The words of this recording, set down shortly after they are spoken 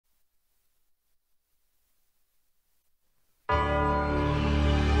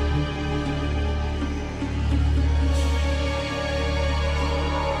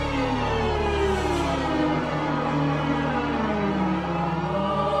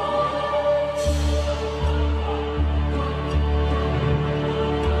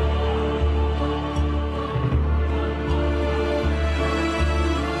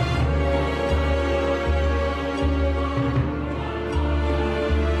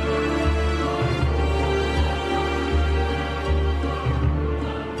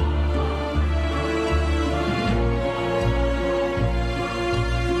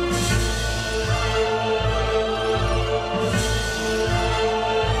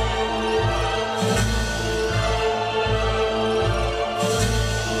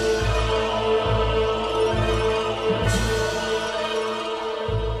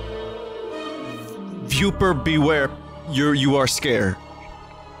Spooper, beware. You are scared.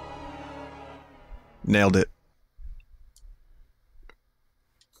 Nailed it.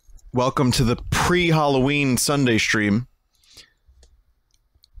 Welcome to the pre-Halloween Sunday stream.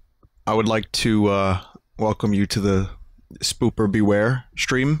 I would like to welcome you to the Spooper Beware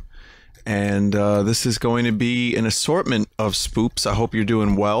stream. And this is going to be an assortment of spoops. I hope you're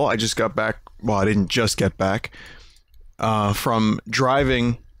doing well. I just got back. Well, I didn't just get back from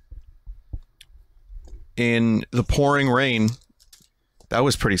driving in the pouring rain. That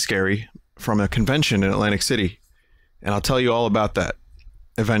was pretty scary, from a convention in Atlantic City. And I'll tell you all about that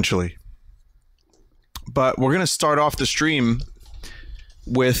eventually. But we're going to start off the stream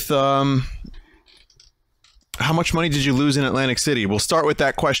with how much money did you lose in Atlantic City? We'll start with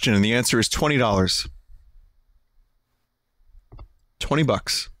that question, and the answer is $20. 20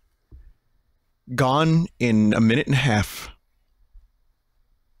 bucks. Gone in a minute and a half.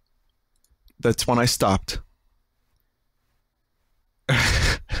 That's when I stopped.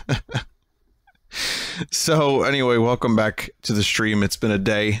 So, anyway, welcome back to the stream. It's been a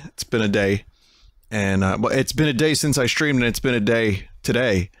day. It's been a day. And, well, it's been a day since I streamed, and it's been a day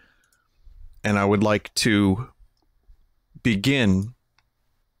today. And I would like to begin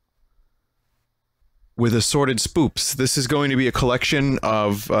with assorted spoops. This is going to be a collection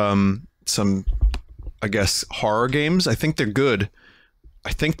of some, I guess, horror games. I think they're good.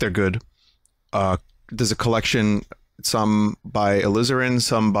 I think they're good. There's a collection, some by Alizarin,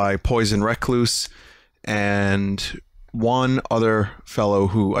 some by Poison Recluse, and one other fellow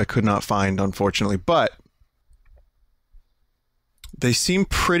who I could not find, unfortunately. But they seem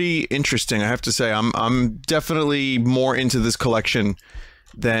pretty interesting, I have to say. I'm definitely more into this collection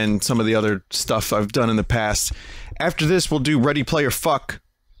than some of the other stuff I've done in the past. After this, we'll do Ready Player Fuck,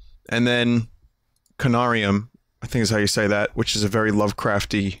 and then Canarium, I think is how you say that, which is a very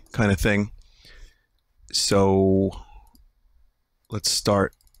Lovecrafty kind of thing. So, let's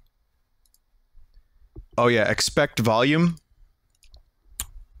start. Oh yeah, expect volume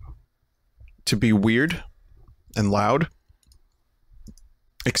to be weird and loud.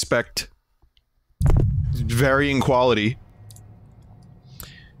 Expect varying quality.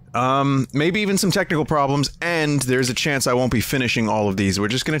 Maybe even some technical problems, and there's a chance I won't be finishing all of these. We're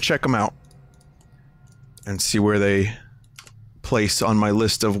just gonna check them out and see where they place on my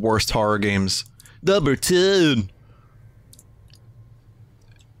list of worst horror games. Number 10!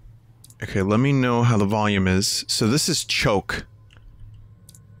 Okay, let me know how the volume is. So this is Choke.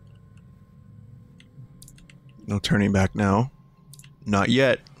 No turning back now. Not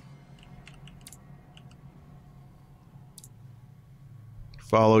yet.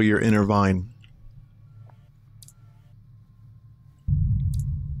 Follow your inner vine.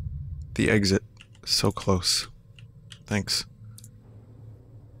 The exit. So close. Thanks.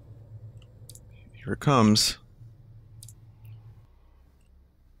 Here it comes.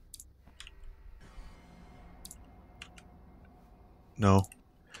 No.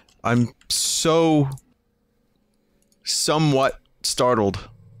 I'm so somewhat startled.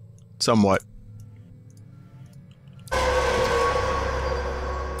 Somewhat.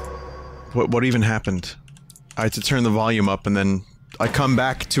 What even happened? I had to turn the volume up and then I come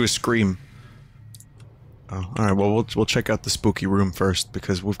back to a scream. Oh, alright, well, we'll check out the spooky room first,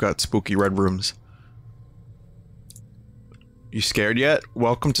 because we've got spooky red rooms. You scared yet?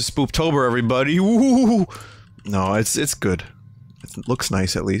 Welcome to Spooptober, everybody! Woo! No, it's good. It looks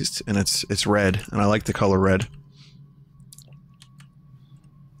nice, at least, and it's red, and I like the color red.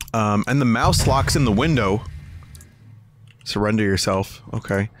 And the mouse locks in the window. Surrender yourself.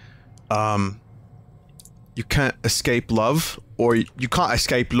 Okay. You can't escape love, or you can't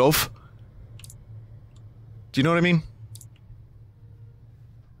escape love. Do you know what I mean?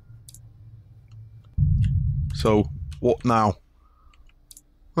 So, what now?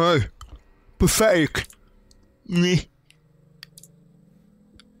 Hey, pathetic. Meh.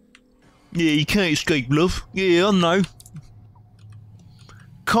 Yeah, you can't escape love. Yeah, I know.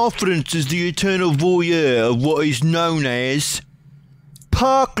 Confidence is the eternal voyeur of what is known as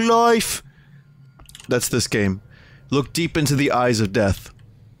park life. That's this game. Look deep into the eyes of death.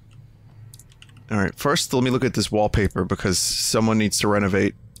 Alright, first let me look at this wallpaper, because someone needs to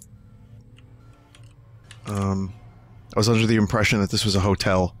renovate. I was under the impression that this was a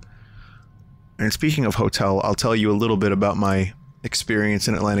hotel. And speaking of hotel, I'll tell you a little bit about my experience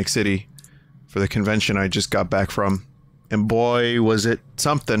in Atlantic City for the convention I just got back from. And boy, was it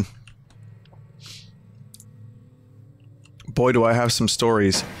something. Boy, do I have some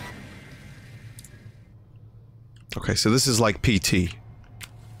stories. Okay, so this is like PT.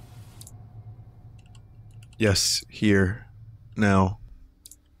 Yes, here, now.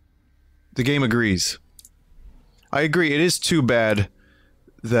 The game agrees. I agree, it is too bad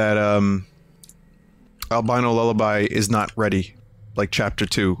that, Albino Lullaby is not ready. Like Chapter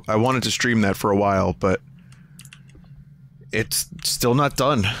 2. I wanted to stream that for a while, but... it's still not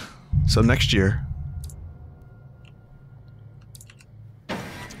done. So next year.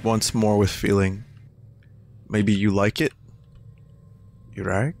 Once more with feeling. Maybe you like it? You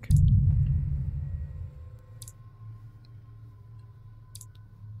like?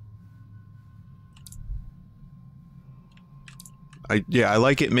 Yeah, I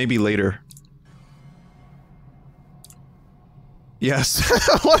like it maybe later. Yes.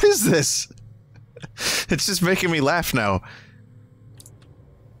 What is this? It's just making me laugh now.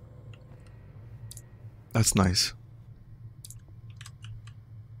 That's nice.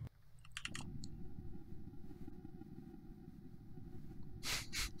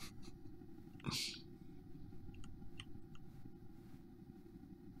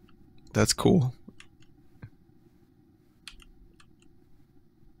 That's cool.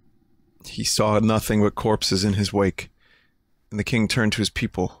 He saw nothing but corpses in his wake, and the king turned to his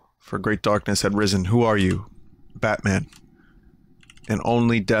people, for great darkness had risen. Who are you? Batman. And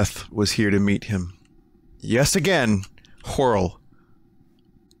only death was here to meet him. Yes again! Whirl.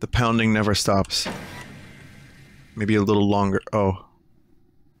 The pounding never stops. Maybe a little longer. Oh.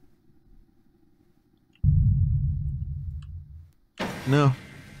 No.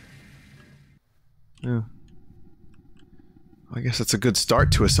 No. I guess that's a good start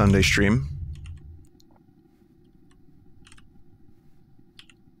to a Sunday stream.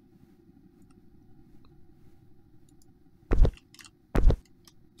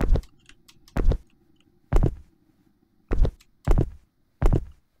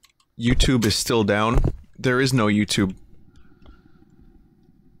 YouTube is still down. There is no YouTube.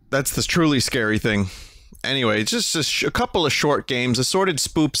 That's the truly scary thing. Anyway, it's just a couple of short games. Assorted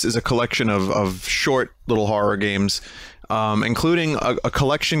Spoops is a collection of short little horror games. Including a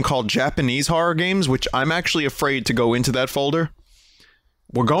collection called Japanese Horror Games, which I'm actually afraid to go into that folder.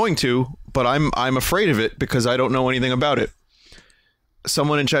 We're going to, but I'm afraid of it because I don't know anything about it.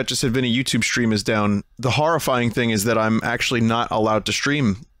 Someone in chat just said, Vinny, YouTube stream is down. The horrifying thing is that I'm actually not allowed to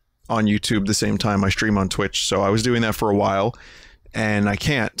stream on YouTube the same time I stream on Twitch, so I was doing that for a while, and I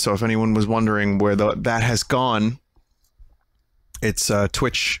can't. So if anyone was wondering where that has gone, it's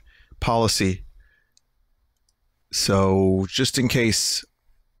Twitch policy. So, just in case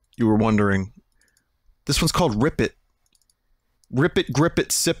you were wondering, this one's called Rip It. Rip it, grip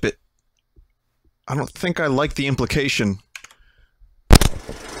it, sip it. I don't think I like the implication.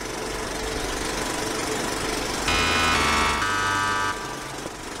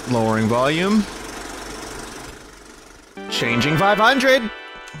 Lowering volume. Changing 500!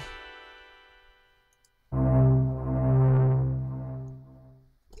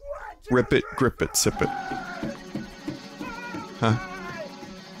 Rip it, grip it, sip it. Huh?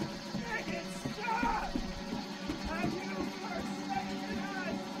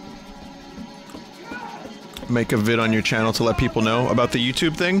 Make a vid on your channel to let people know about the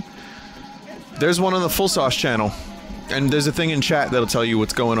YouTube thing? There's one on the Full Sauce channel. And there's a thing in chat that'll tell you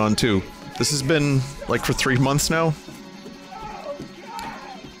what's going on too. This has been, like, for 3 months now.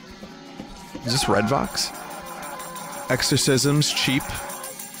 Is this Redvox? Exorcisms, cheap.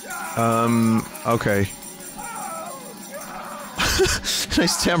 Okay.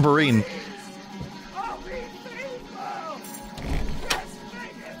 Nice tambourine.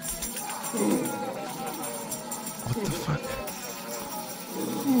 What the fuck?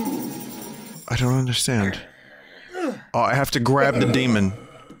 I don't understand. Oh, I have to grab the demon.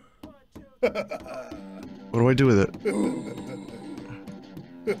 What do I do with it?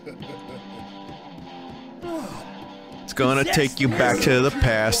 It's gonna take you back to the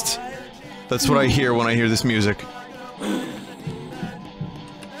past. That's what I hear when I hear this music.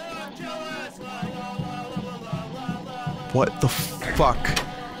 What the fuck?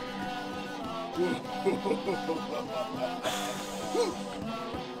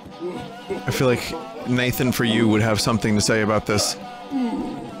 I feel like Nathan for You would have something to say about this.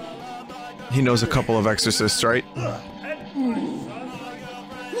 He knows a couple of exorcists, right?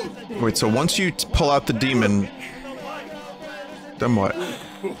 Wait, so once you pull out the demon, then what?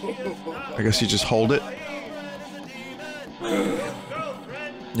 I guess you just hold it?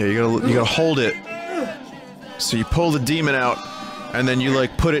 Yeah, you gotta hold it. So you pull the demon out, and then you,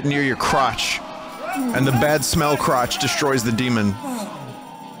 like, put it near your crotch. And the bad smell crotch destroys the demon.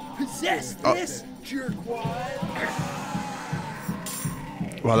 Possess this, jerkwad.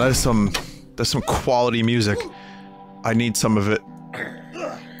 Wow, that's some quality music. I need some of it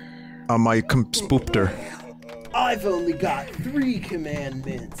on my spoopter. I've only got 3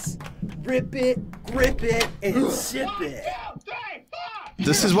 commandments. Rip it, grip it, and sip it.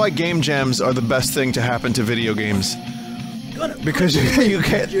 This is why game jams are the best thing to happen to video games. Because you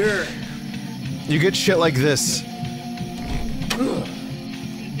get shit like this.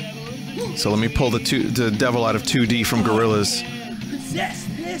 So let me pull the devil out of 2D from Gorillas. Possess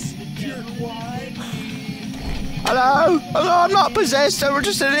this, jerkwad. Hello? Oh, no, I'm not possessed. I'm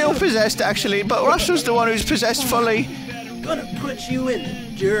just a little possessed, actually. But Russell's the one who's possessed fully. Gonna put you in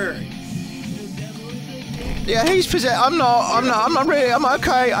the dirt. Yeah, he's possessed. I'm not really. I'm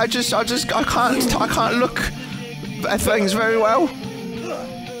okay. I can't look at things very well.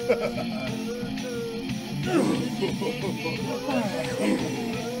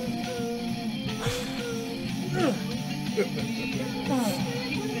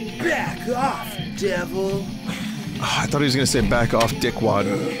 Back off, devil. Oh, I thought he was gonna say back off, dickwad.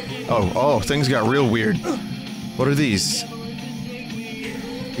 Oh, things got real weird. What are these?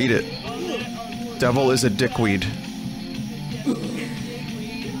 Eat it. Devil is a dickweed.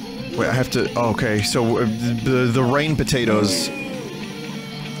 Wait, I have to... Oh, okay, so the rain potatoes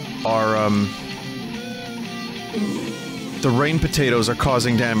are, the rain potatoes are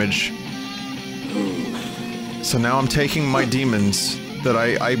causing damage. So now I'm taking my demons that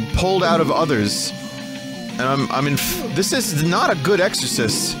I pulled out of others, and I'm in... This is not a good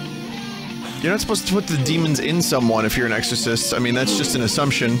exorcist. You're not supposed to put the demons in someone if you're an exorcist. I mean, that's just an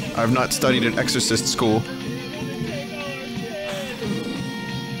assumption. I've not studied at exorcist school.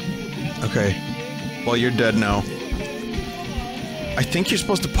 Okay. Well, you're dead now. I think you're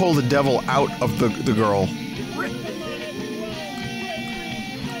supposed to pull the devil out of the girl.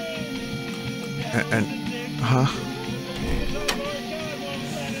 And huh?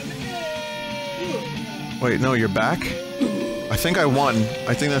 Wait, no, you're back? I think I won.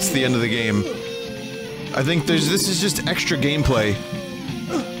 I think that's the end of the game. I think this is just extra gameplay.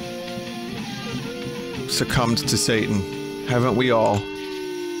 Succumbed to Satan. Haven't we all?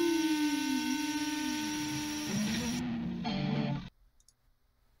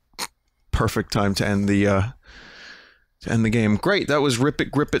 Perfect time to end the game. Great, that was Rip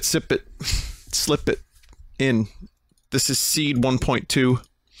It, Grip It, Sip It, Slip It, In. This is Seed 1.2.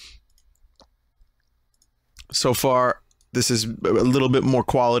 So far, this is a little bit more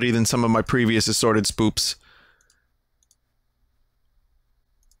quality than some of my previous assorted spoops.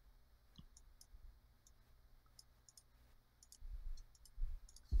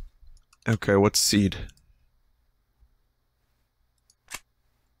 Okay, what's Seed?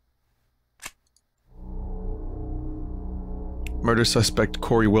 Murder suspect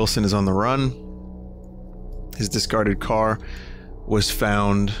Corey Wilson is on the run. His discarded car was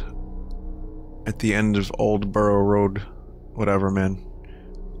found at the end of Old Borough Road. Whatever, man.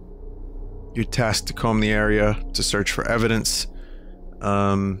 You're tasked to comb the area to search for evidence.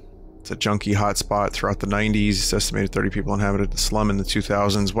 It's a junkie hotspot throughout the 90s. It's estimated 30 people inhabited the slum in the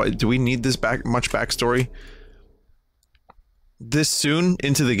 2000s. What, do we need this much backstory? This soon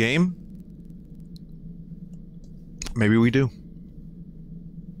into the game? Maybe we do.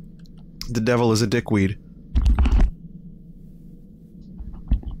 The devil is a dickweed.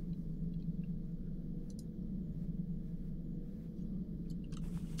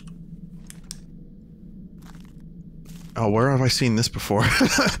 Oh, where have I seen this before?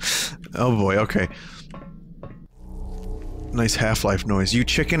 Oh boy, okay. Nice Half-Life noise. You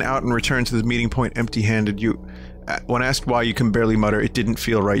chicken out and return to the meeting point empty-handed. When asked why, you can barely mutter, "It didn't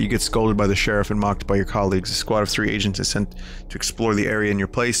feel right." You get scolded by the sheriff and mocked by your colleagues. A squad of 3 agents is sent to explore the area in your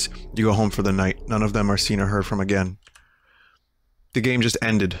place. You go home for the night. None of them are seen or heard from again. The game just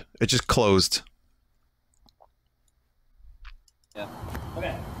ended. It just closed. Yeah.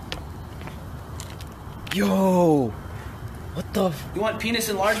 Okay. Yo! What the f- You want penis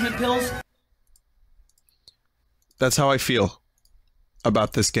enlargement pills? That's how I feel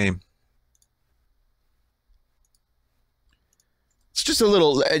about this game. It's just a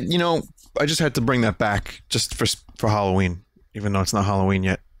little, you know, I just had to bring that back just for Halloween, even though it's not Halloween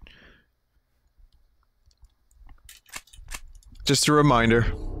yet. Just a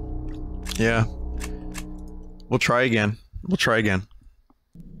reminder. Yeah. We'll try again. We'll try again.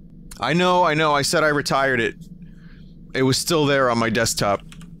 I know, I said I retired it. It was still there on my desktop.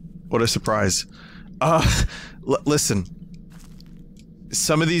 What a surprise. Listen.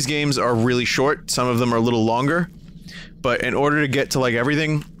 Some of these games are really short, some of them are a little longer. But in order to get to, like,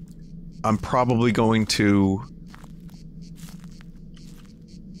 everything, I'm probably going to...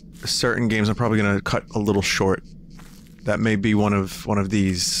 Certain games I'm probably gonna cut a little short. That may be one of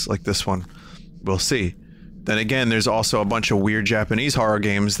these, like this one. We'll see. Then again, there's also a bunch of weird Japanese horror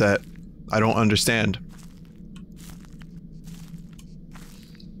games that I don't understand.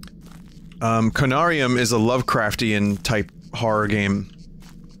 Conarium is a Lovecraftian type horror game.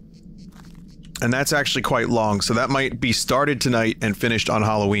 And that's actually quite long, so that might be started tonight and finished on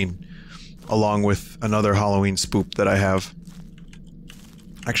Halloween. Along with another Halloween spoop that I have.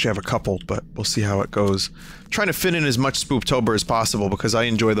 Actually, I have a couple, but we'll see how it goes. I'm trying to fit in as much Spooptober as possible because I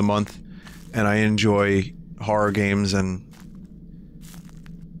enjoy the month. And I enjoy horror games, and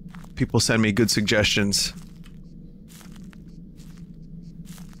people send me good suggestions.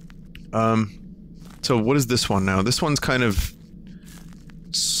 So what is this one now? This one's kind of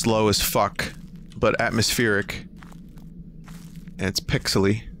slow as fuck, but atmospheric. And it's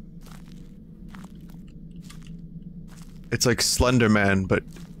pixely. It's like Slender Man, but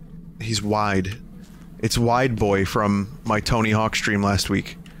he's wide. It's Wide Boy from my Tony Hawk stream last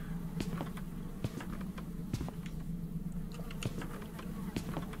week.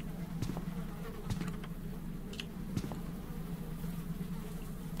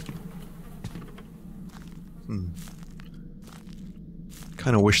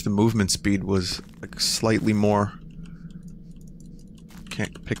 Kind of wish the movement speed was like slightly more.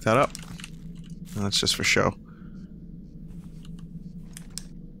 Can't pick that up. No, that's just for show.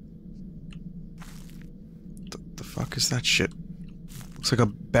 The fuck is that shit? Looks like a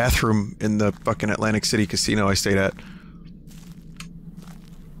bathroom in the fucking Atlantic City casino I stayed at.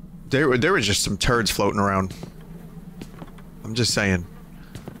 There were just some turds floating around. I'm just saying.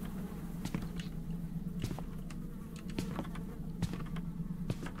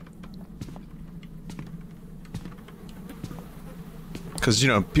 Because, you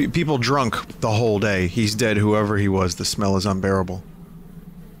know, people drunk the whole day. He's dead, whoever he was. The smell is unbearable.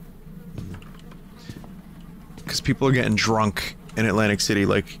 Because people are getting drunk in Atlantic City.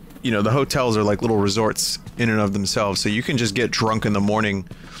 Like, you know, the hotels are like little resorts in and of themselves. So you can just get drunk in the morning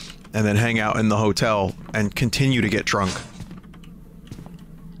and then hang out in the hotel and continue to get drunk.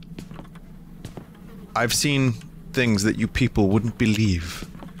 I've seen things that you people wouldn't believe.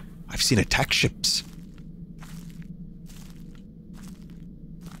 I've seen attack ships.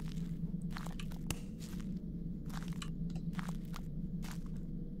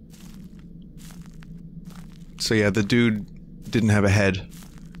 So yeah, the dude didn't have a head,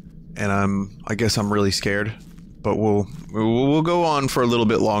 and I guess I'm really scared. But we'll go on for a little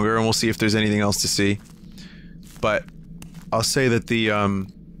bit longer, and we'll see if there's anything else to see. But I'll say that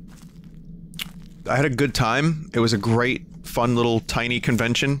I had a good time. It was a great, fun little tiny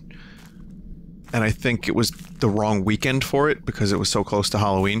convention, and I think it was the wrong weekend for it because it was so close to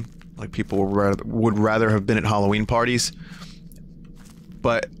Halloween. Like, people would rather have been at Halloween parties.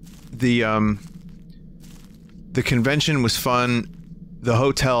 But the convention was fun. The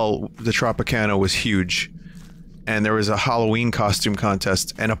hotel, the Tropicana, was huge. And there was a Halloween costume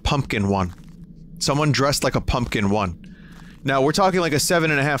contest, and a pumpkin won. Someone dressed like a pumpkin won. Now, we're talking like a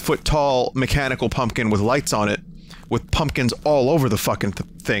 7.5-foot tall mechanical pumpkin with lights on it, with pumpkins all over the fucking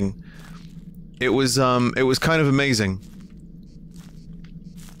thing. It was kind of amazing.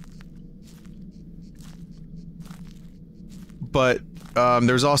 But,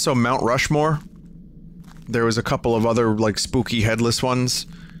 there's also Mount Rushmore. There was a couple of other, like, spooky headless ones.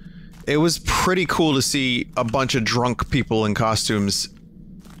 It was pretty cool to see a bunch of drunk people in costumes.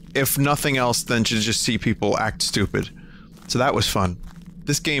 If nothing else than to just see people act stupid. So that was fun.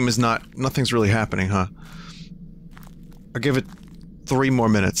 This game is nothing's really happening, huh? I'll give it 3 more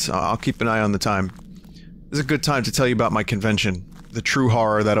minutes. I'll keep an eye on the time. This is a good time to tell you about my convention. The true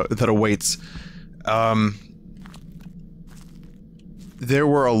horror that awaits. There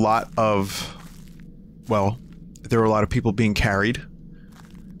were a lot of... Well, there were a lot of people being carried.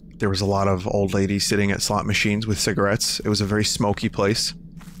 There was a lot of old ladies sitting at slot machines with cigarettes. It was a very smoky place.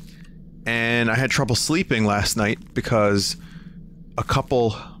 And I had trouble sleeping last night because a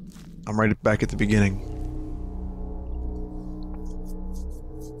couple... I'm right back at the beginning.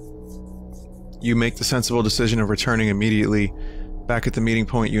 You make the sensible decision of returning immediately. Back at the meeting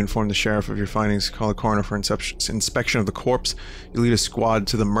point, you inform the sheriff of your findings, call the coroner for inspection of the corpse. You lead a squad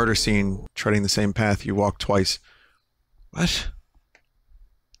to the murder scene, treading the same path you walked twice. What?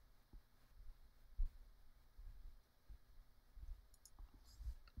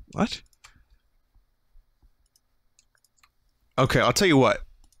 What? Okay, I'll tell you what.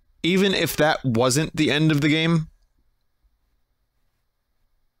 Even if that wasn't the end of the game,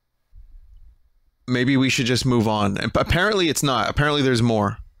 maybe we should just move on. And apparently it's not. Apparently there's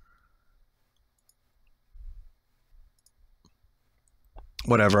more.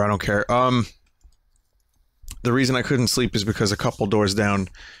 Whatever, I don't care. The reason I couldn't sleep is because a couple doors down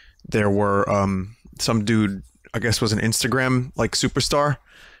there were, some dude, I guess was an Instagram, like, superstar,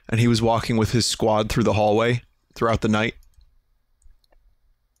 and he was walking with his squad through the hallway throughout the night.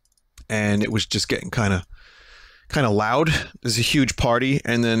 and it was just getting kind of loud. There's a huge party,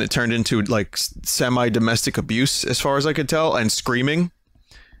 and then it turned into like semi-domestic abuse as far as I could tell, and screaming,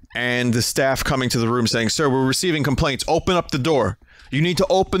 and the staff coming to the room saying, "Sir, we're receiving complaints. Open up the door. You need to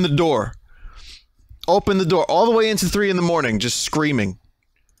open the door. Open the door," all the way into 3 in the morning, just screaming.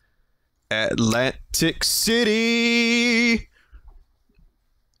 Atlantic City.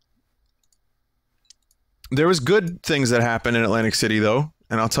 There was good things that happened in Atlantic City, though,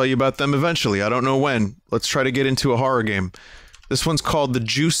 and I'll tell you about them eventually. I don't know when. Let's try to get into a horror game. This one's called The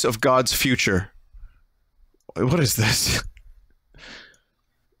Juice of God's Future. What is this?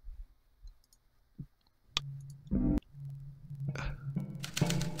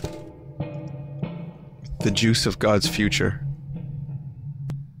 The Juice of God's Future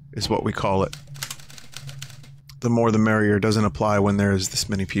is what we call it. The more the merrier doesn't apply when there's this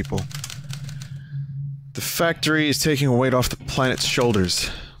many people. The factory is taking a weight off the planet's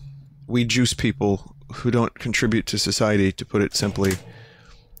shoulders. We juice people who don't contribute to society, to put it simply.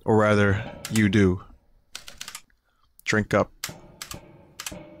 Or rather, you do. Drink up.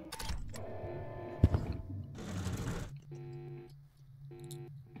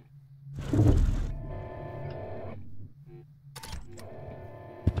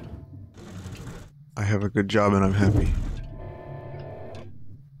 I have a good job and I'm happy.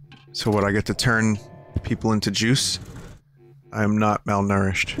 So what, I get to turn people into juice? I am not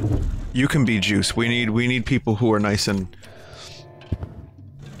malnourished. You can be juice. We need people who are nice and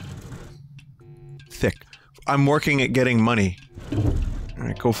thick. I'm working at getting money.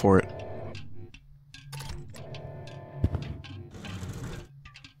 Alright, go for it.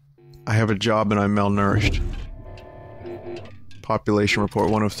 I have a job and I'm malnourished. Population report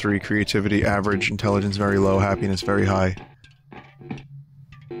 1 of 3. Creativity average. Intelligence very low. Happiness very high.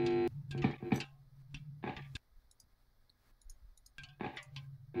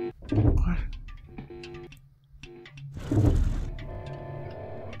 What?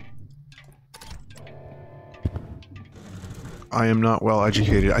 I am not well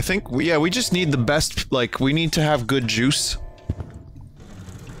educated. I think, yeah, we just need the best, like, we need to have good juice.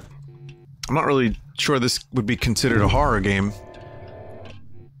 I'm not really sure this would be considered a horror game.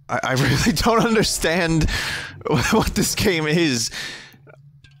 I really don't understand what this game is.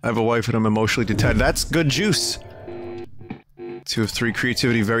 I have a wife and I'm emotionally detached. That's good juice. 2 of 3.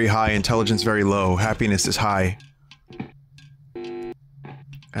 Creativity very high. Intelligence very low. Happiness is high.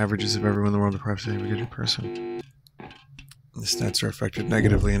 Averages of everyone in the world are perhaps a good person. The stats are affected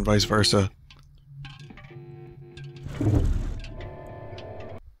negatively and vice versa.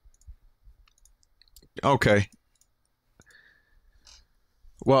 Okay.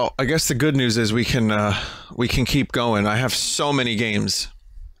 Well, I guess the good news is we can keep going. I have so many games.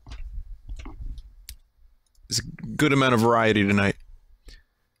 There's a good amount of variety tonight.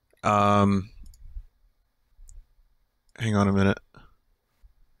 Hang on a minute.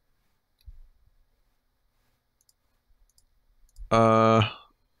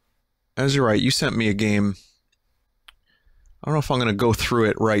 As you're right, you sent me a game. I don't know if I'm gonna go through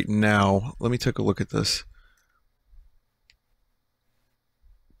it right now. Let me take a look at this.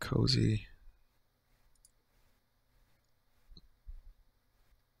 Cozy.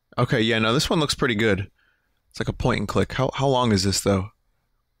 Okay, yeah, no, this one looks pretty good. It's like a point and click. How long is this, though?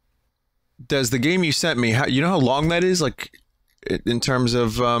 Does the game you sent me, you know how long that is? Like, in terms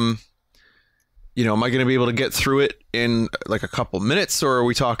of, you know, am I going to be able to get through it in, like, a couple minutes, or are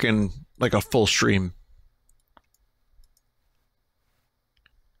we talking, like, a full stream?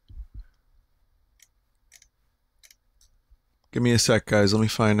 Give me a sec, guys. Let me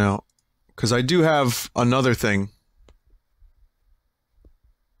find out. Because I do have another thing.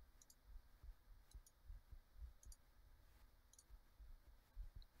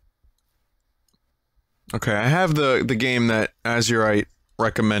 Okay, I have the game that Azurite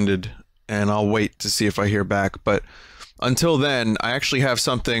recommended, and I'll wait to see if I hear back. But until then, I actually have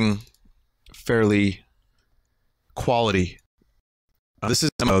something fairly quality. This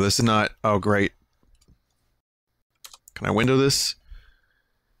is not. Oh, great. Can I window this?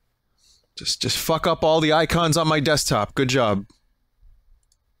 Just fuck up all the icons on my desktop. Good job.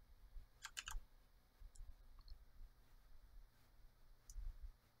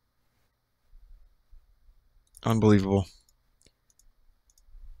 Unbelievable.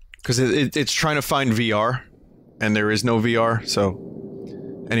 Because it's trying to find VR, and there is no VR,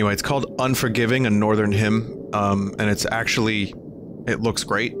 so... Anyway, it's called Unforgiving, a Northern Hymn, and it's actually... It looks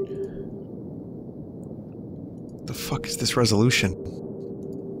great. The fuck is this resolution?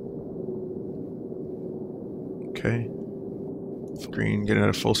 Okay. Screen, getting it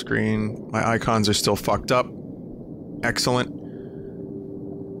at full screen. My icons are still fucked up. Excellent.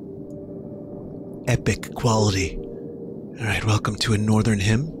 epic quality. Alright, welcome to A Northern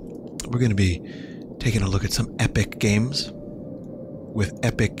Hymn. We're going to be taking a look at some epic games with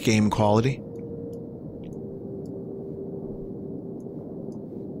epic game quality.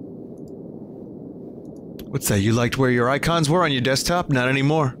 What's that? You liked where your icons were on your desktop? Not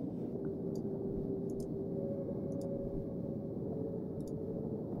anymore.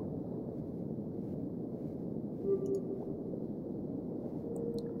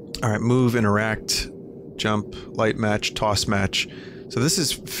 Alright, move, interact, jump, light match, toss match. So this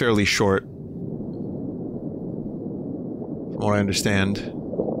is fairly short. From what I understand.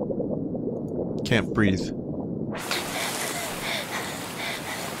 Can't breathe.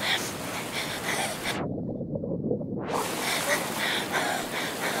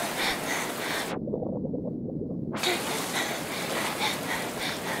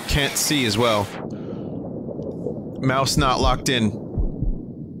 Can't see as well. Mouse not locked in.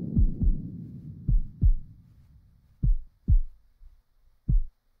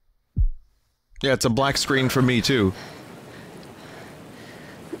 Yeah, it's a black screen for me too.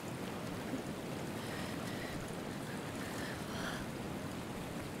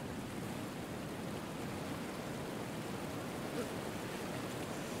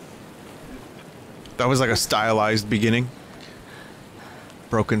 That was like a stylized beginning.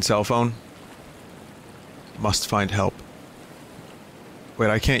 Broken cell phone. Must find help.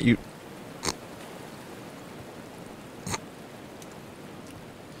 Wait, I can't you...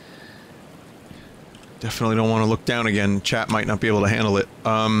 Definitely don't want to look down again. Chat might not be able to handle it.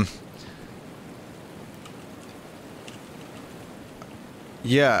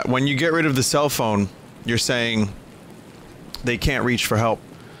 Yeah, when you get rid of the cell phone, you're saying they can't reach for help.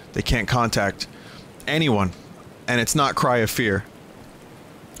 They can't contact anyone. And it's not cry of fear,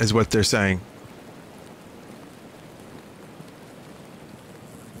 is what they're saying.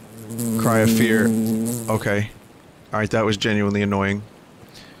 Cry of fear. Okay. Alright, that was genuinely annoying.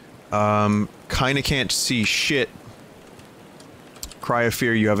 Kinda can't see shit. Cry of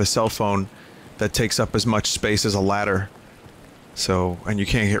fear, you have a cell phone that takes up as much space as a ladder. So, and you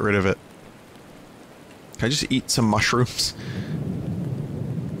can't get rid of it. Can I just eat some mushrooms?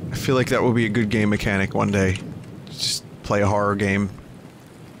 I feel like that would be a good game mechanic one day. Just play a horror game.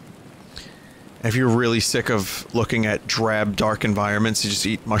 If you're really sick of looking at drab, dark environments, you just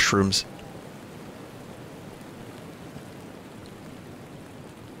eat mushrooms.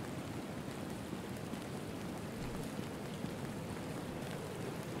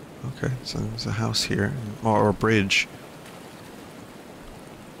 Okay, so there's a house here, or a bridge.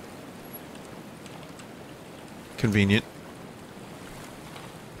 Convenient.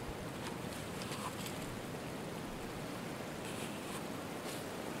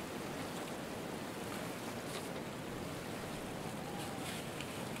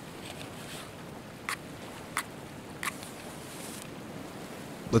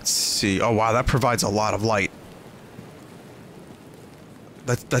 Let's see. Oh wow, that provides a lot of light.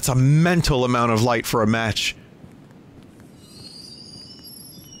 That's a mental amount of light for a match.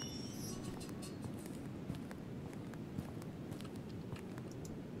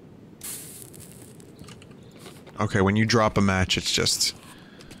 Okay, when you drop a match, it's just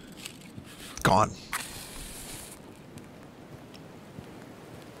gone.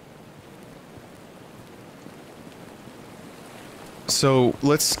 So,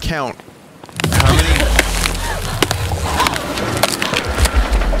 let's count how many...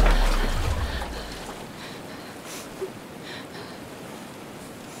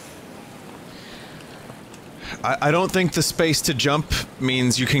 I don't think the space to jump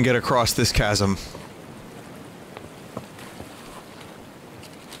means you can get across this chasm.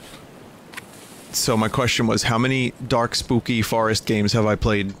 So my question was, how many dark, spooky forest games have I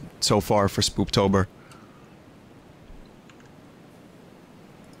played so far for Spooptober?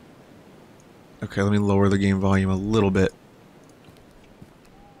 Okay, let me lower the game volume a little bit.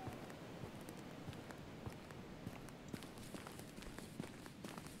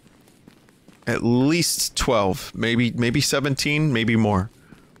 At least 12, maybe 17, maybe more.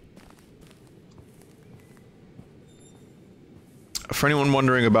 For anyone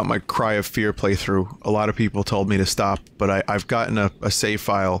wondering about my Cry of Fear playthrough, a lot of people told me to stop, but I've gotten a save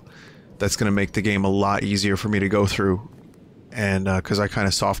file that's going to make the game a lot easier for me to go through, and because I kind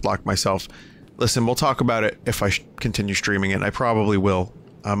of soft-locked myself. Listen, we'll talk about it if I continue streaming it, and I probably will.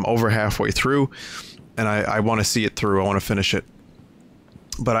 I'm over halfway through, and I want to see it through, I want to finish it.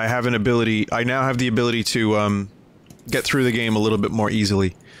 But I have an ability, I now have the ability to get through the game a little bit more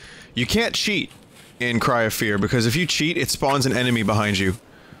easily. You can't cheat in Cry of Fear, because if you cheat, it spawns an enemy behind you,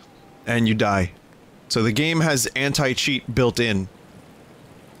 and you die. So the game has anti-cheat built in.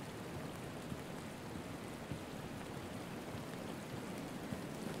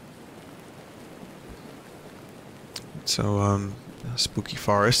 So, spooky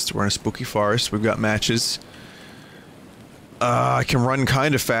forest. We're in a spooky forest. We've got matches. I can run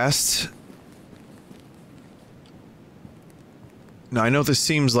kind of fast. Now, I know this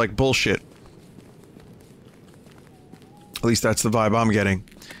seems like bullshit. At least that's the vibe I'm getting.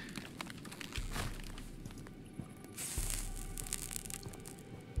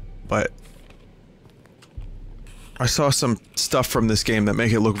 But I saw some stuff from this game that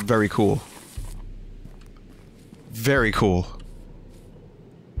make it look very cool. Very cool.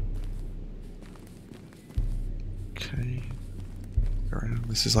 Okay.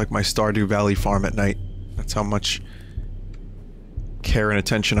 This is like my Stardew Valley farm at night. That's how much care and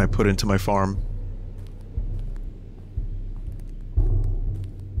attention I put into my farm.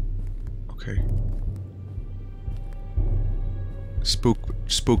 Okay.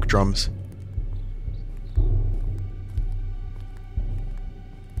 Spook drums.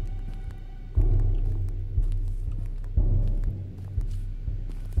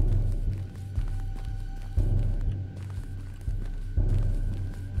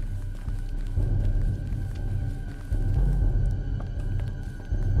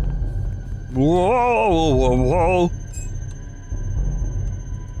 Whoa, whoa, whoa, whoa.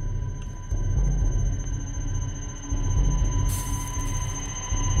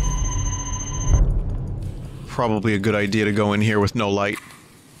 Probably a good idea to go in here with no light.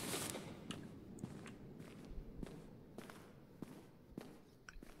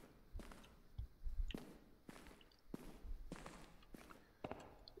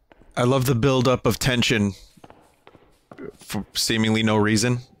 I love the build-up of tension for seemingly no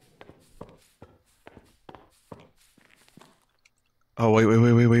reason. Oh,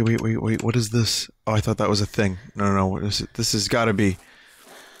 wait, what is this? Oh, I thought that was a thing. No, what is it? This has gotta be...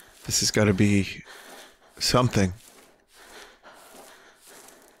 This has gotta be... something.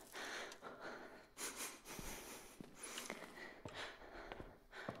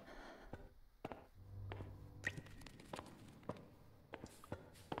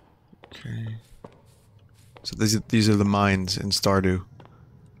 Okay. So these are the mines in Stardew.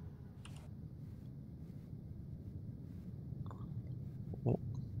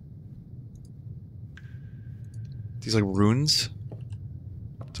 These like runes?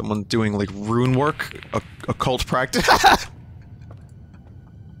 Someone doing like rune work? Occult practice?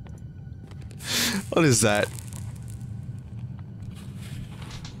 What is that?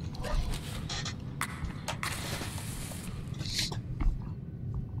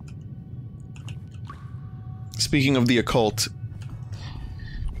 Speaking of the occult,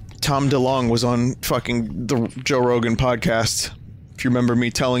 Tom DeLonge was on fucking the Joe Rogan podcast. If you remember me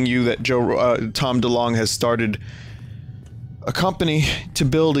telling you that Tom DeLonge has started a company to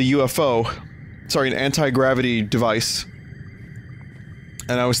build a UFO, sorry, an anti-gravity device.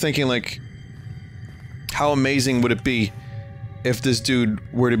 And I was thinking, like, how amazing would it be if this dude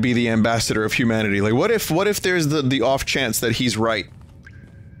were to be the ambassador of humanity? Like, what if there's the off chance that he's right?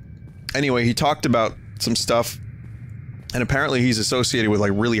 Anyway, he talked about some stuff, and apparently he's associated with,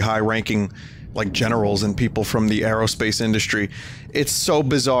 like, really high-ranking, like, generals and people from the aerospace industry. It's so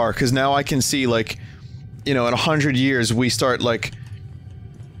bizarre, because now I can see, like, you know, in 100 years, we start, like,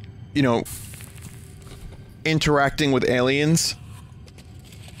 you know, interacting with aliens.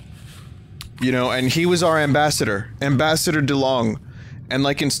 You know, and he was our ambassador. Ambassador DeLonge. And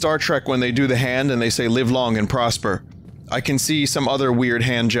like in Star Trek when they do the hand and they say, live long and prosper. I can see some other weird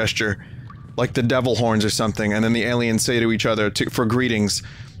hand gesture. Like the devil horns or something. And then the aliens say to each other for greetings,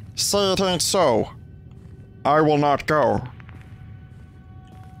 "Say it ain't so. I will not go."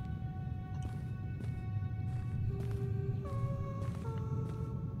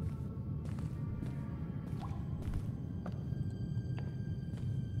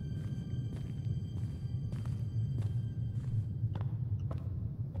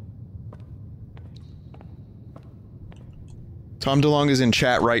 Tom DeLonge is in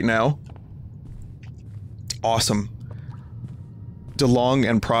chat right now. Awesome. DeLonge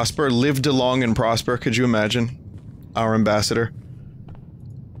and prosper. Live DeLonge and prosper. Could you imagine? Our ambassador.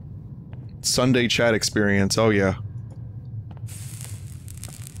 Sunday chat experience. Oh yeah.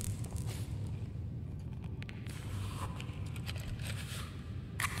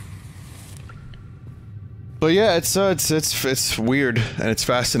 But yeah, it's weird and it's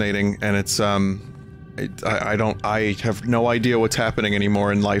fascinating and it's I have no idea what's happening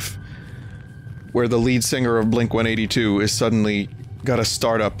anymore in life. Where the lead singer of Blink-182 is suddenly got a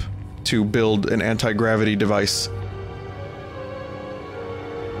startup to build an anti-gravity device.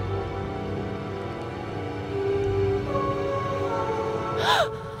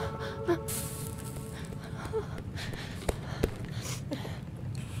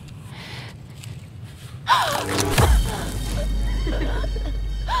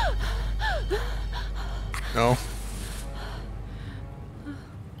 No.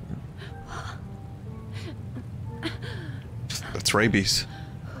 That's rabies.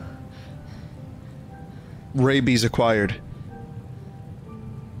 Rabies acquired.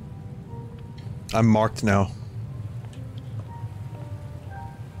 I'm marked now.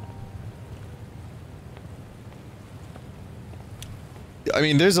 I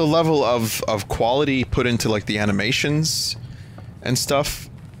mean, there's a level of quality put into, like, the animations and stuff.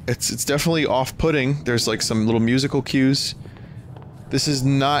 It's definitely off-putting. There's, like, some little musical cues. This is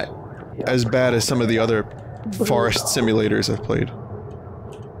not as bad as some of the other forest simulators I've played.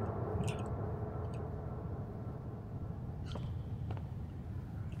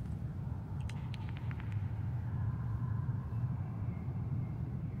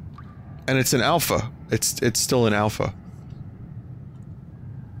 And it's an alpha. It's still an alpha.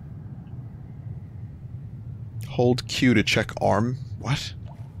 Hold Q to check arm. What?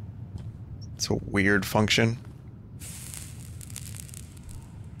 It's a weird function.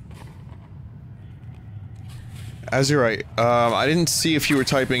 Azurite, I didn't see if you were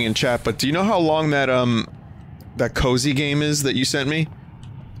typing in chat, but do you know how long that, that cozy game is that you sent me?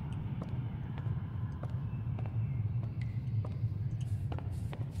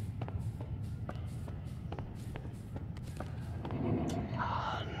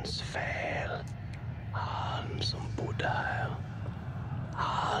 Hans fel. Han som bodde här.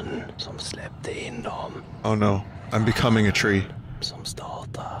 Han som släppte in dem. Oh no, I'm becoming a tree. Som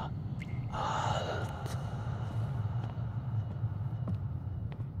startar allt.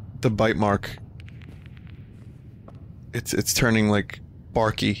 The bite mark. It's turning, like,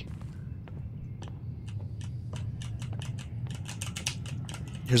 barky.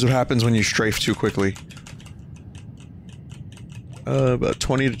 Here's what happens when you strafe too quickly. About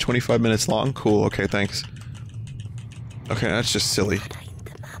 20 to 25 minutes long? Cool, okay, thanks. Okay, that's just silly.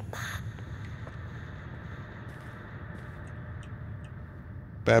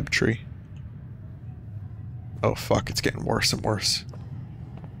 Bab tree. Oh fuck, it's getting worse and worse.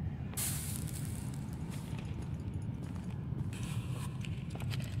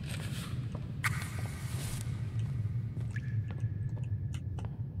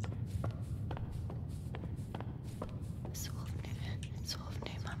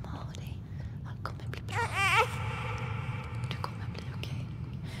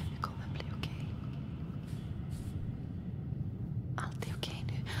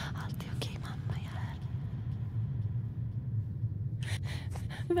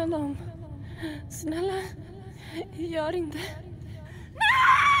 Vänd om. Snälla, gör inte.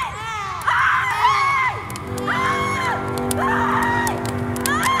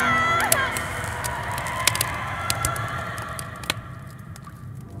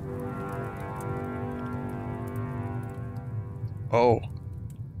 Oh.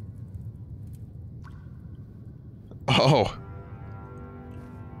 Oh.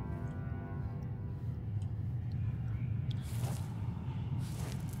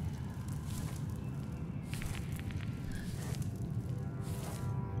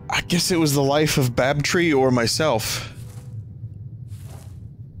 I guess it was the life of Babtree or myself.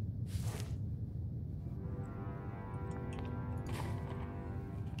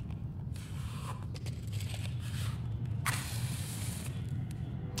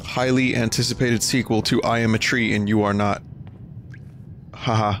 Highly anticipated sequel to I Am a Tree and You Are Not.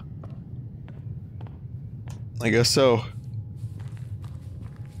 Haha. I guess so.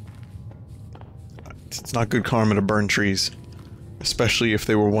 It's not good karma to burn trees. Especially if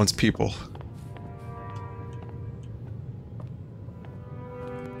they were once people.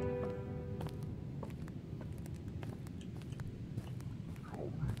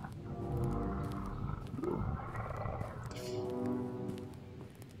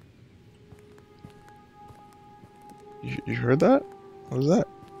 You heard that? What was that?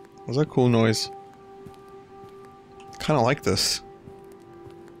 What was that cool noise? Kinda like this.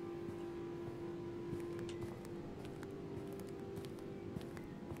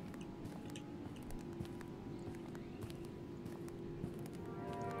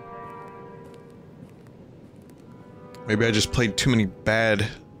 Maybe I just played too many bad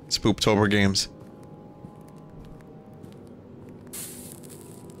Spooptober games.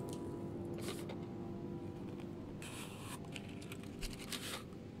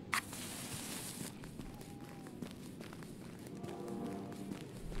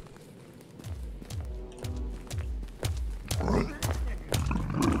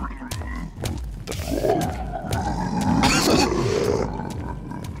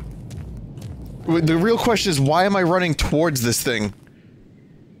 The real question is, why am I running towards this thing?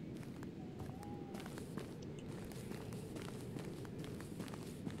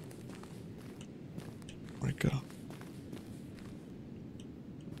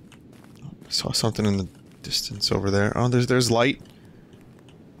 saw something in the distance over there. Oh, there's light.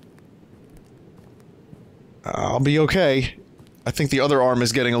 I'll be okay. I think the other arm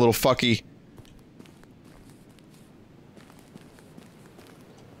is getting a little fucky.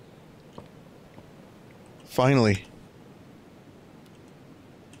 Finally.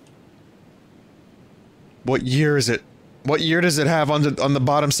 What year is it? What year does it have on the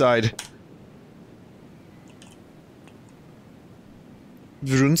bottom side?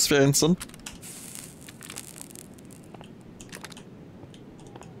 Brunsvensson.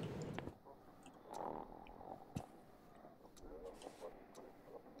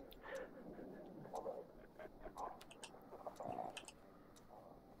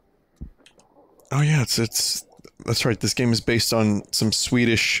 Oh yeah, it's that's right. This game is based on some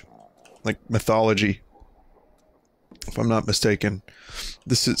Swedish, like, mythology, if I'm not mistaken.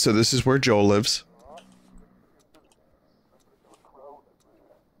 This is where Joel lives.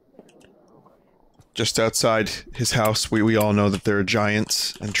 Just outside his house, we all know that there are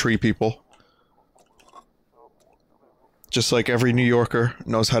giants and tree people. Just like every New Yorker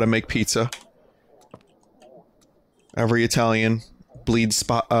knows how to make pizza. Every Italian bleeds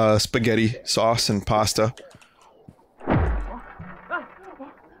spaghetti sauce and pasta.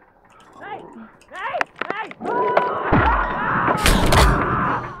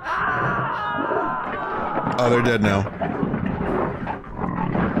 Oh, they're dead now.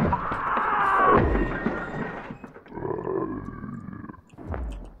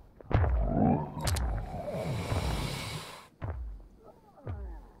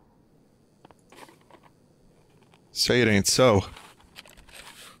 Say it ain't so.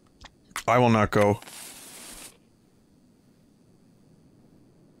 I will not go.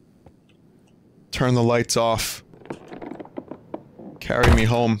 Turn the lights off. Carry me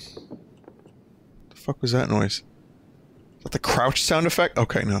home. The fuck was that noise? Is that the crouch sound effect?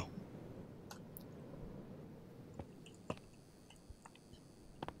 Okay, no.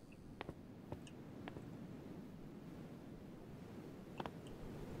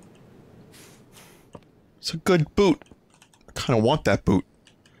 It's a good boot. I kind of want that boot.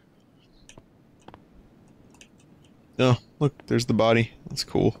 Oh, look, there's the body. That's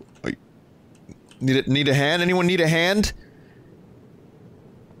cool. Wait. Need a hand? Anyone need a hand?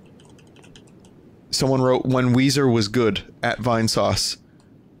 Someone wrote, when Weezer was good, at Vinesauce.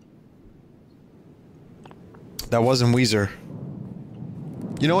 That wasn't Weezer.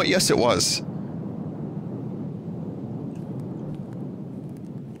 You know what? Yes, it was.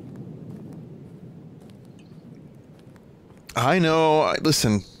 I know,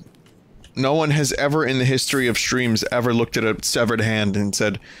 listen, no one has ever in the history of streams ever looked at a severed hand and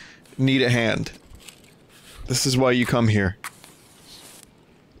said, need a hand. This is why you come here.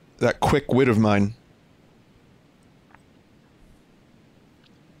 That quick wit of mine.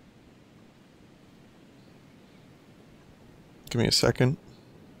 Give me a second.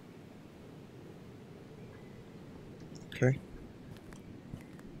 Okay.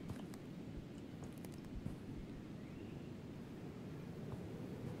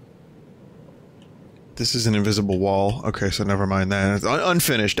 This is an invisible wall. Okay, so never mind that. It's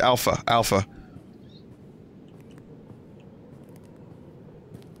unfinished. Alpha. Alpha.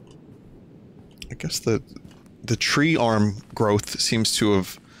 I guess the tree arm growth seems to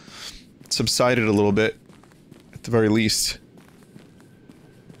have subsided a little bit, at the very least.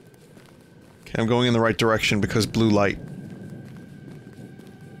 Okay, I'm going in the right direction because blue light.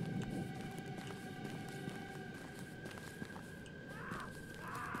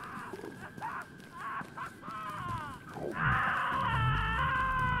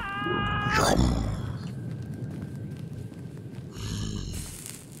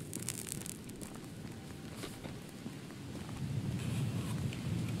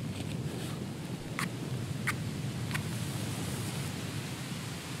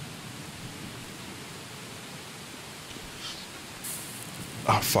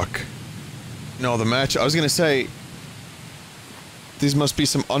 Oh, fuck. No, the match- I was gonna say... These must be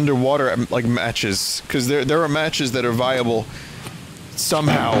some underwater, like, matches. Because there are matches that are viable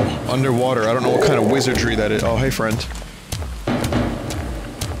somehow underwater. I don't know what kind of wizardry that is. Oh, hey, friend.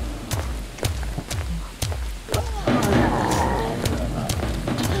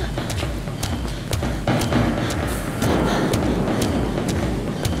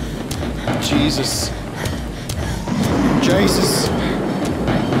 Jesus. Jesus.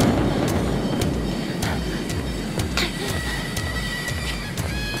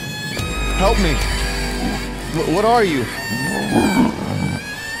 Help me. What are you?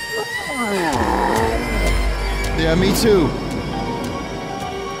 Yeah, me too.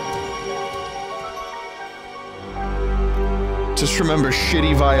 Just remember,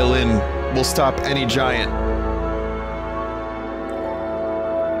 shitty violin. will stop any giant.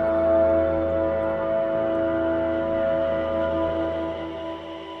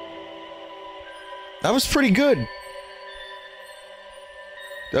 That was pretty good.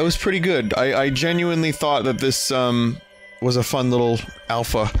 That was pretty good. I genuinely thought that this, was a fun little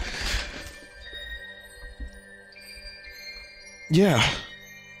alpha. Yeah.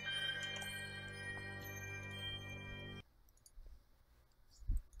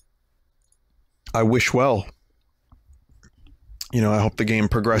 I wish well. You know, I hope the game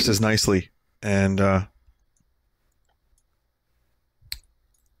progresses nicely, and,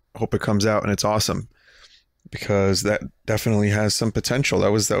 hope it comes out and it's awesome. Because that definitely has some potential.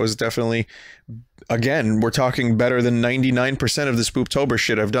 That was definitely, again, we're talking better than 99% of the Spooptober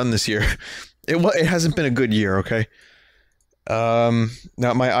shit I've done this year. It hasn't been a good year, okay? Now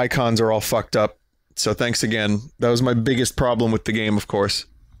my icons are all fucked up, so thanks again. That was my biggest problem with the game, of course.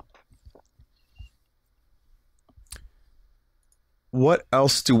 What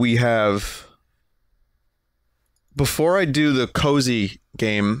else do we have? Before I do the cozy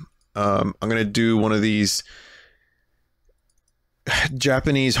game, I'm gonna do one of these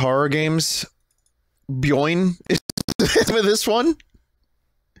Japanese horror games. Byo-IN is with this one.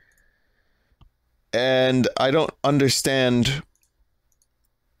 And I don't understand.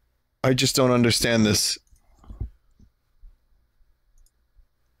 I just don't understand this.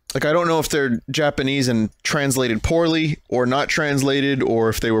 Like, I don't know if they're Japanese and translated poorly, or not translated, or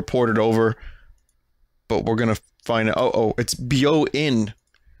if they were ported over. But we're gonna find out. Oh, it's Byo-IN.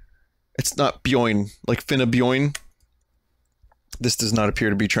 It's not Byo-IN, like Finna Byo-IN. This does not appear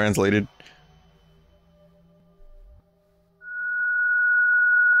to be translated.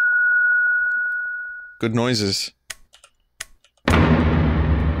 Good noises.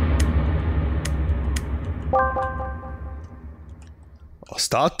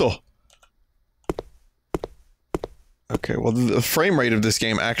 Stato. Okay, well, the frame rate of this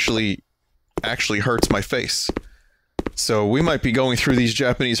game actually hurts my face. So we might be going through these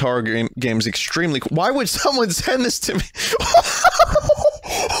Japanese horror games extremely... Why would someone send this to me?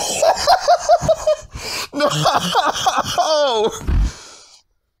 No!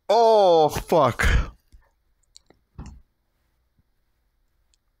 Oh, fuck.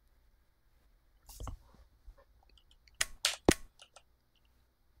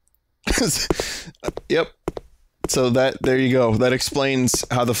 Yep. So there you go. That explains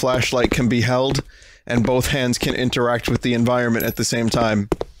how the flashlight can be held and both hands can interact with the environment at the same time.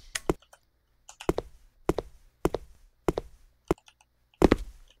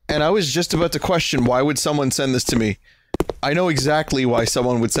 And I was just about to question, why would someone send this to me? I know exactly why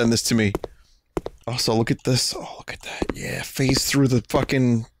someone would send this to me. Also, look at this. Oh, look at that. Yeah, phase through the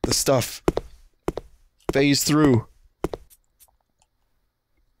fucking... the stuff. Phase through.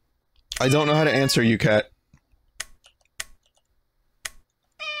 I don't know how to answer you, cat.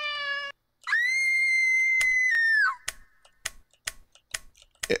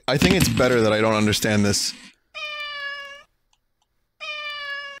 I think it's better that I don't understand this.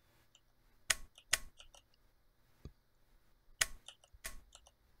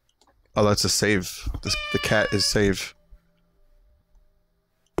 Oh, that's a save. The cat is save.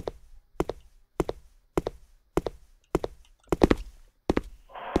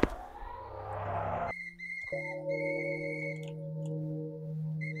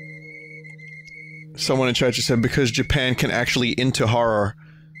 Someone in chat just said, because Japan can actually into horror.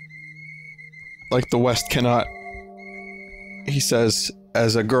 Like the West cannot. He says,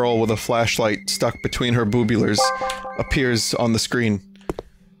 as a girl with a flashlight stuck between her boobulars appears on the screen.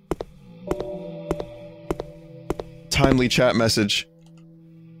 Timely chat message.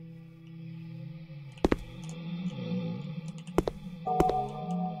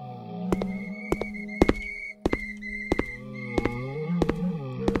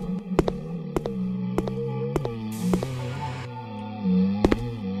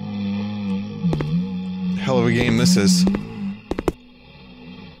 Hell of a game this is.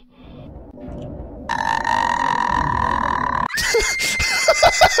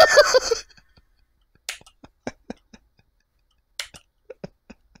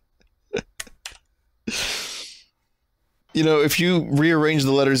 You know, if you rearrange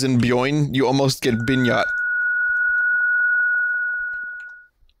the letters in Byo-IN, you almost get Binyat.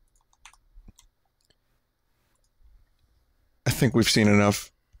 I think we've seen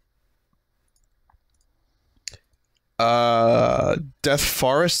enough. Death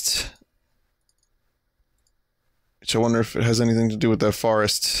Forest? Which I wonder if it has anything to do with that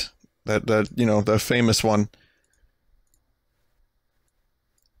forest. That, you know, the famous one.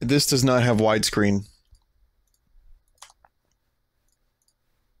 This does not have widescreen.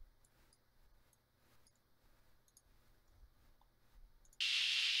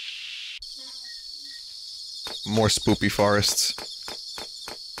 More spoopy forests.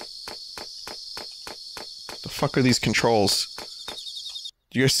 The fuck are these controls?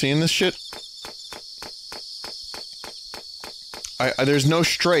 You guys seeing this shit? There's no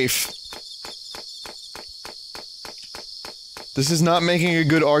strafe. This is not making a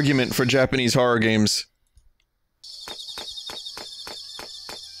good argument for Japanese horror games.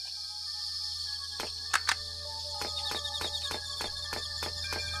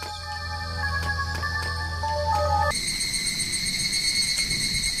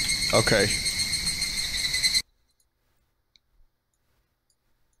 Okay.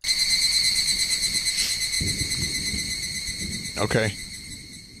 Okay.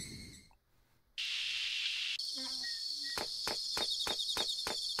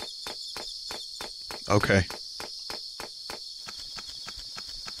 Okay.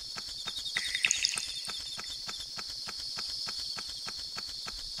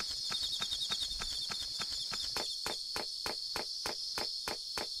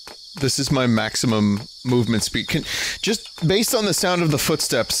 This is my maximum movement speed. Just based on the sound of the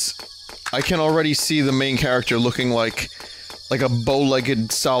footsteps, I can already see the main character looking like a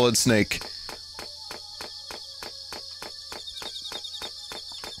bow-legged solid snake.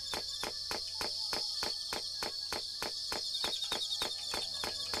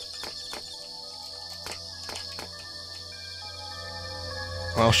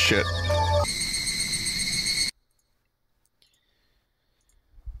 Well, shit.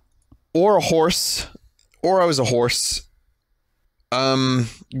 Or a horse. Or I was a horse.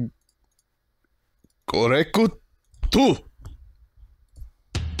 Koreku tu.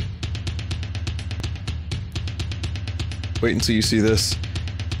 Wait until you see this.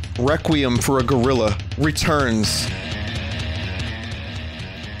 Requiem for a Gorilla returns.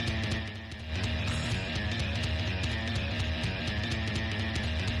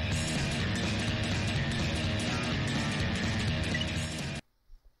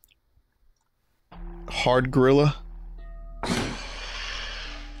 Hard gorilla.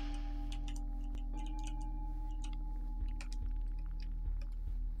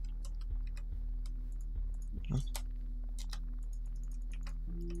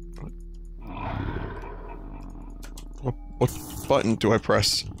 What button do I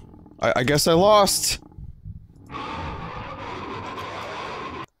press? I guess I lost.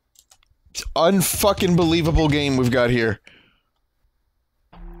 It's unfucking believable game we've got here.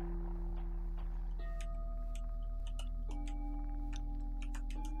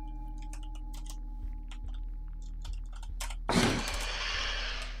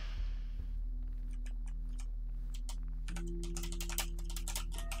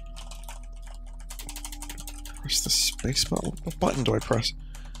 Press the space button. What button do I press?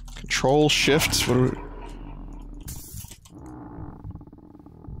 Control, shift, what do we...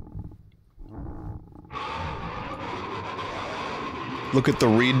 Look at the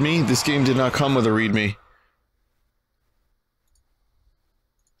readme. This game did not come with a readme.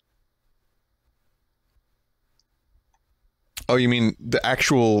 Oh, you mean the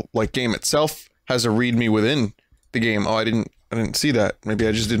actual, like, game itself has a readme within the game? Oh, I didn't see that. Maybe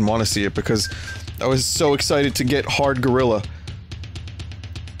I just didn't want to see it because I was so excited to get Hard Gorilla.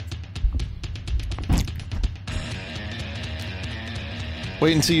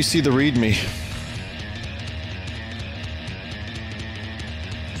 Wait until you see the readme.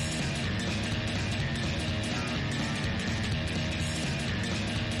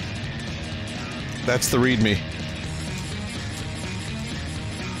 That's the readme.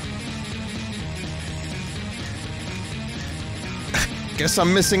 Guess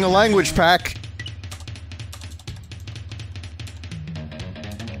I'm missing a language pack.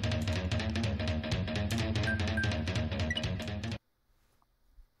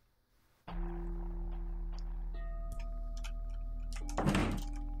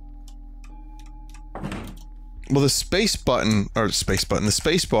 Well, the space button, or the space button, the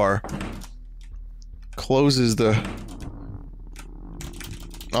space bar closes the...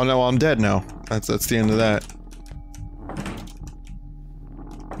 Oh no, I'm dead now. That's the end of that.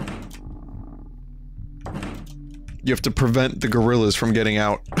 You have to prevent the gorillas from getting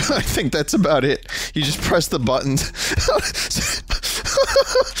out. I think that's about it. You just press the buttons. Is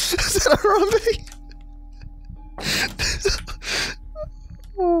that Harambe?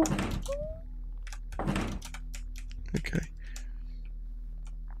 Okay.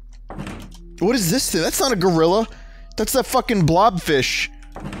 What is this thing? That's not a gorilla. That's that fucking blobfish.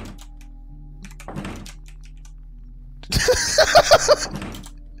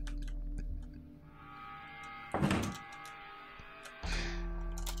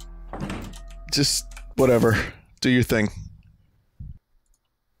 Just whatever. Do your thing.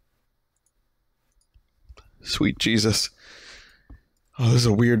 Sweet Jesus. Oh, this is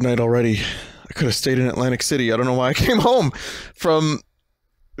a weird night already. I could have stayed in Atlantic City. I don't know why I came home from...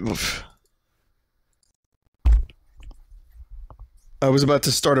 Oof. I was about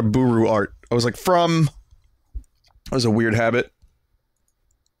to start a Buru art. I was like, from... That was a weird habit.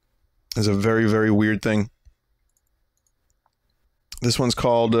 It was a very, very weird thing. This one's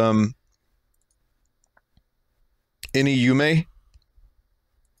called, Innyume.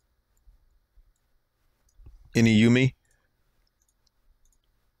 Innyume.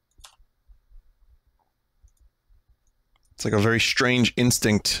 It's like a very strange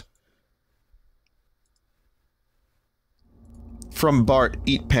instinct. From Bart,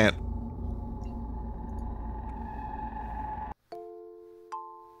 eat pant.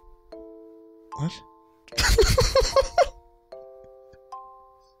 What?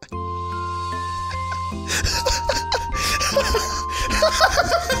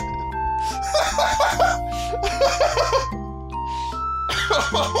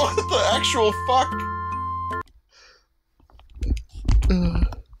 What the actual fuck?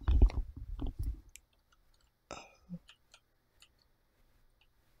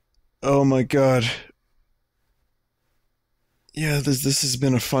 Oh my god. Yeah, this has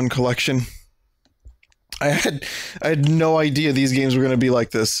been a fun collection. I had no idea these games were going to be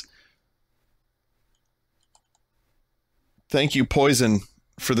like this. Thank you, Poison,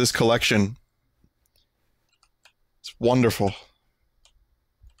 for this collection. It's wonderful.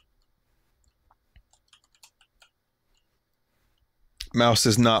 Mouse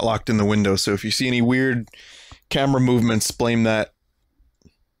is not locked in the window, so if you see any weird camera movements, blame that.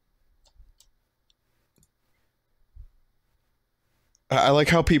 I like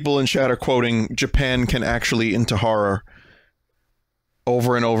how people in chat are quoting Japan can actually into horror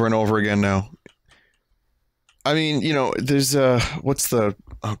over and over and over again now. I mean, you know, there's what's the...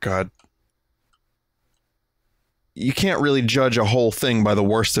 Oh god. You can't really judge a whole thing by the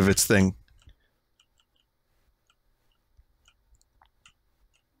worst of its thing.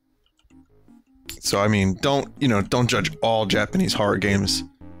 So, I mean, don't judge all Japanese horror games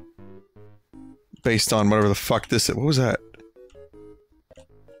based on whatever the fuck this is. What was that?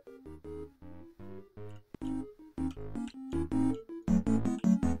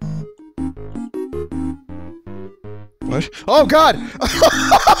 What? Oh god!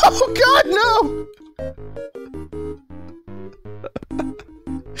 Oh god, no!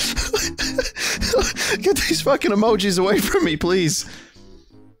 Get these fucking emojis away from me, please.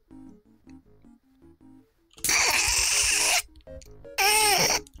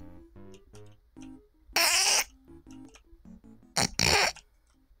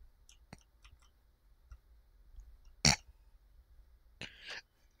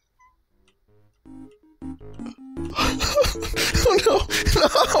 Oh no,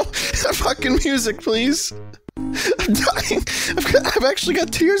 no, that fucking music, please. I'm dying. I've actually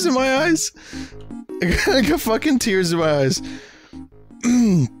got tears in my eyes. I got fucking tears in my eyes.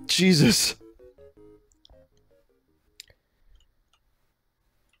 Jesus.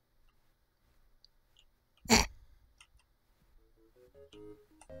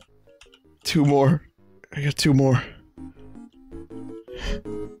 Two more. I got two more.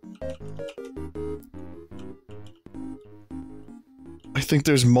 I think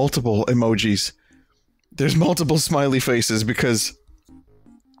there's multiple emojis. There's multiple smiley faces because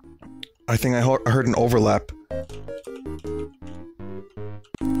I think I heard an overlap.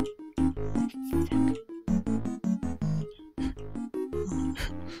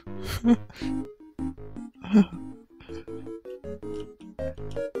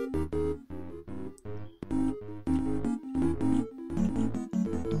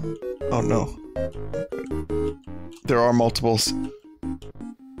 Oh no. There are multiples.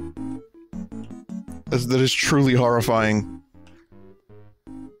 That is truly horrifying.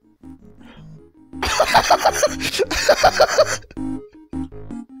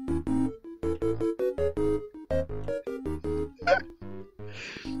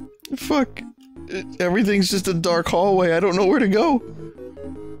 Fuck. Everything's just a dark hallway. I don't know where to go.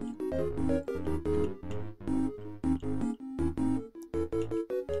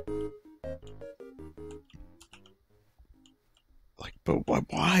 Like, but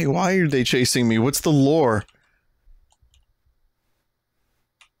why? Why are they chasing me? What's the lore?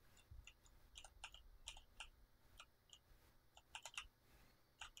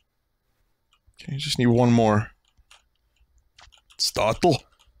 Okay, I just need one more. Startle.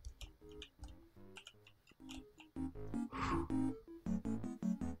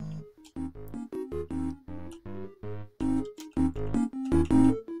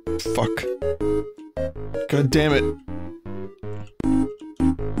 Fuck. God damn it.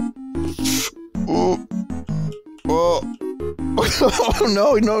 Oh. Oh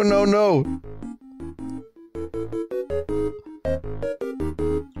no, no, no, no.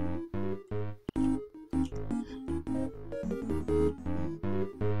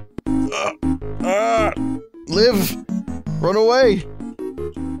 Live! Run away!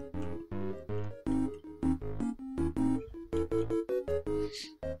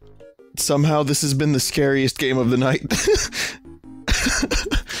 Somehow this has been the scariest game of the night.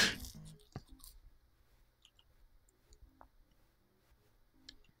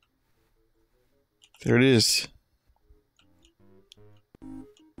 There it is.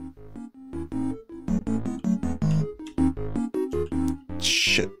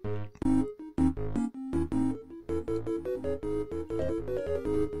 Shit.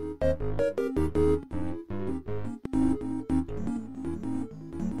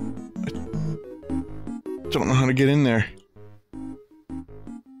 I don't know how to get in there.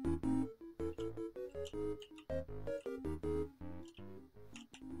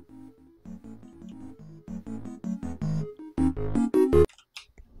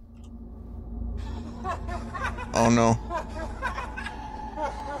 Oh no.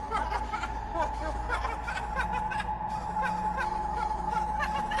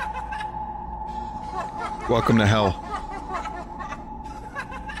 Welcome to hell.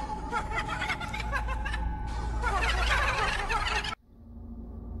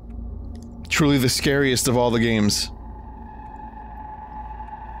 Truly the scariest of all the games.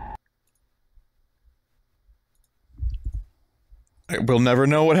 We'll never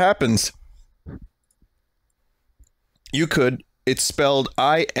know what happens. You could. It's spelled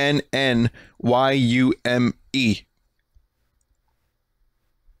Innyume.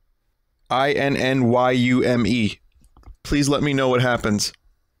 Innyume. Please let me know what happens.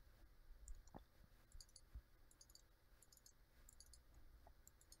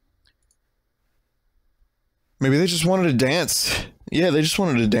 Maybe they just wanted to dance. Yeah, they just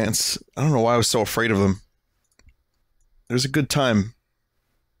wanted to dance. I don't know why I was so afraid of them. It was a good time.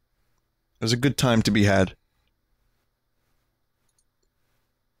 It was a good time to be had.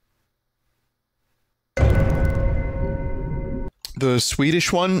 The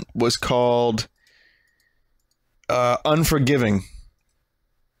Swedish one was called Unforgiving.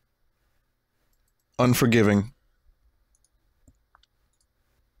 Unforgiving.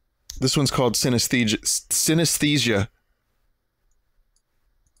 This one's called Synesthesia. Synesthesia.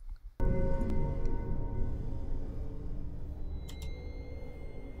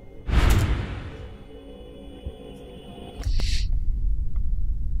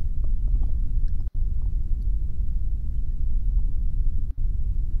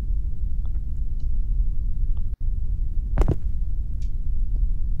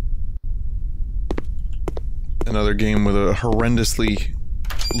 Another game with a horrendously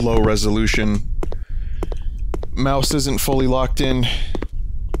low resolution. Mouse isn't fully locked in.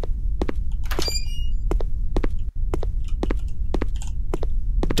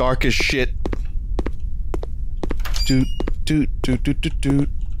 Dark as shit. Doot doot doot doot doot doot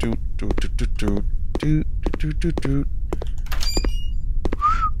doot doot doot doot doot doot doot doot.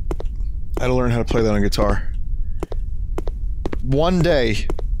 I had to learn how to play that on guitar. One day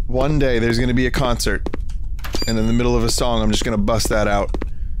there's gonna be a concert. And in the middle of a song, I'm just gonna bust that out.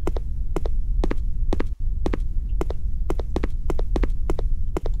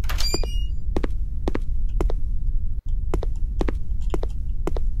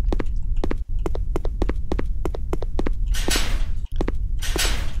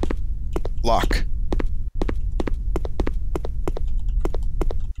 Lock.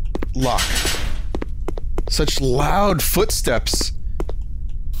 Lock. Such loud footsteps.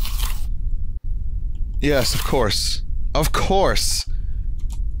 Yes, of course. Of course!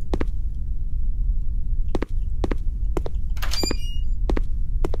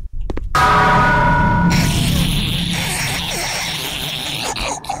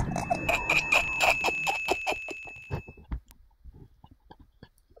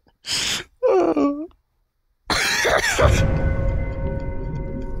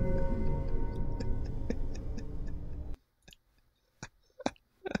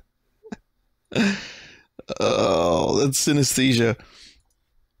 Oh, that's Synesthesia.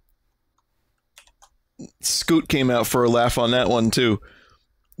 Scoot came out for a laugh on that one too.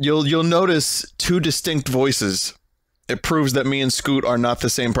 You'll notice two distinct voices. It proves that me and Scoot are not the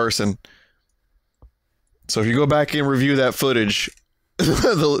same person. So if you go back and review that footage,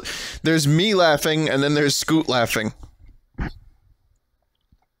 there's me laughing and then there's Scoot laughing.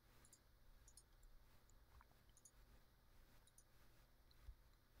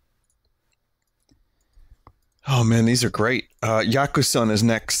 Oh man, these are great. Yakusan is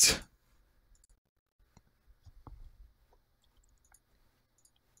next.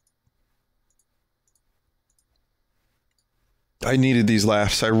 I needed these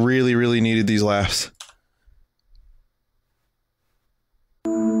laughs. I really, really needed these laughs.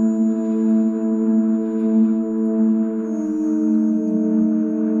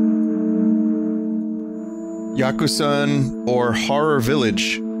 Yakusan or Horror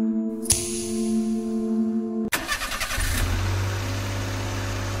Village.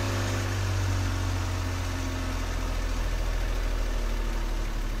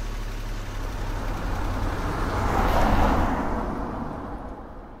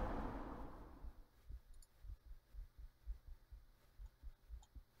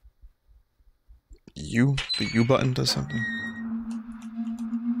 The U button does something.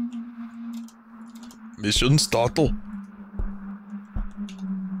 Mission startle.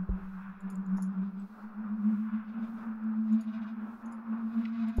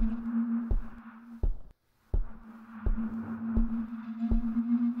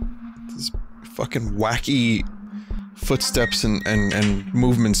 These fucking wacky footsteps and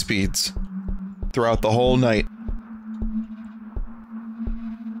movement speeds throughout the whole night.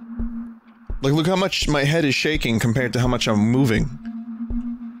 Like, look how much my head is shaking compared to how much I'm moving.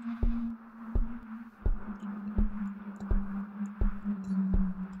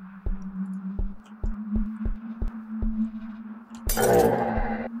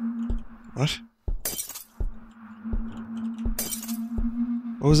 What?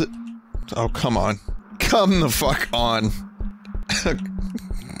 What was it? Oh, come on. Come the fuck on.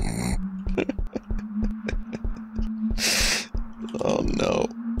 Oh, no.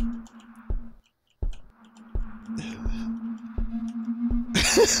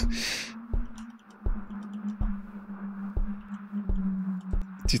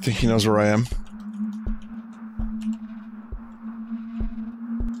 Do you think he knows where I am?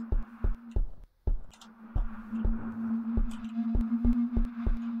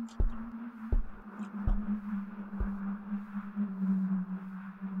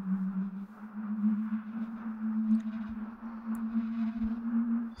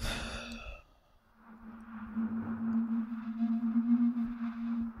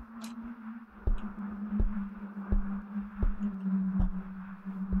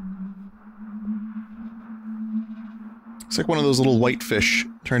 It's like one of those little white fish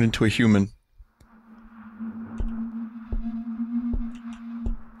turned into a human.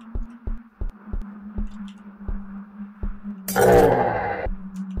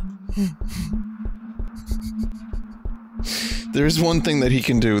 There's one thing that he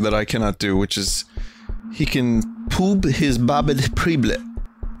can do that I cannot do, which is he can poop his babid priblet.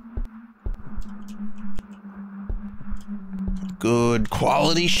 Good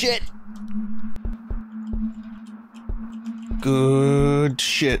quality shit. Good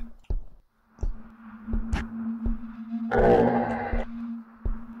shit.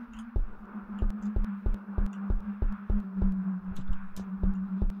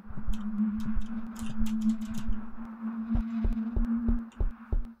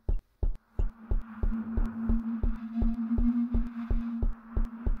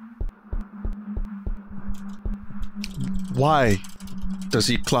 Why does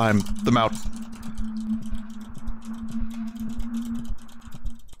he climb the mountain?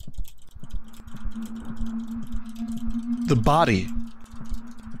 The body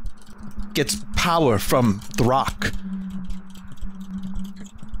gets power from the rock.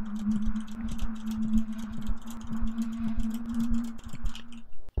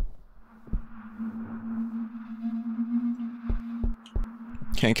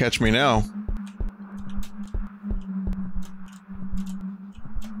 Can't catch me now.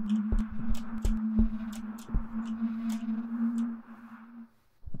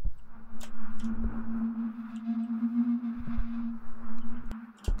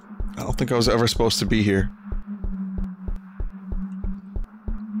 I don't think I was ever supposed to be here.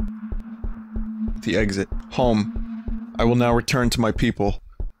 The exit. Home. I will now return to my people.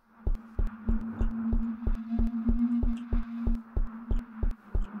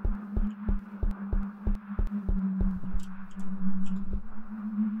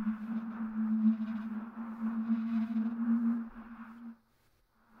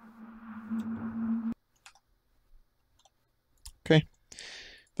 Okay.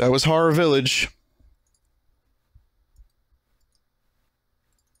 That was Horror Village.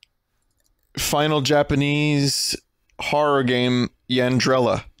 Final Japanese horror game,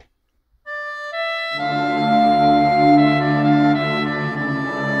 Yandrella.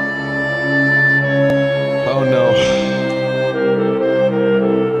 Oh no.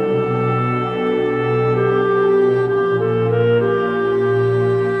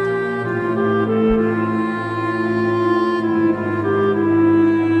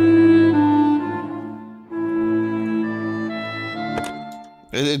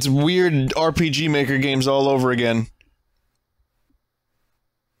 It's weird RPG Maker games all over again.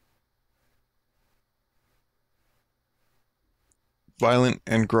 Violent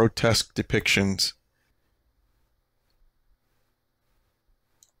and grotesque depictions.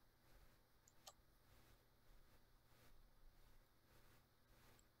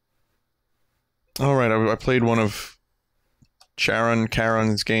 Alright, I played one of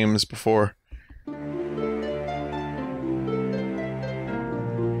Karen's games before.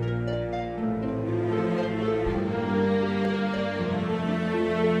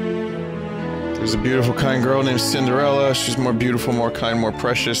 There's a beautiful, kind girl named Cinderella. She's more beautiful, more kind, more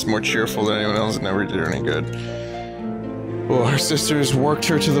precious, more cheerful than anyone else. Never did her any good. Well, her sisters worked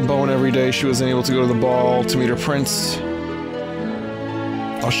her to the bone every day. She wasn't able to go to the ball to meet her prince.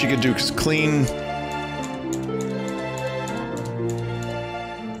 All she could do was clean.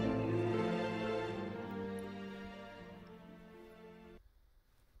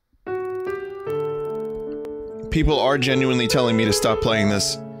 People are genuinely telling me to stop playing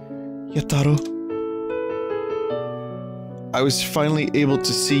this. Yataro. I was finally able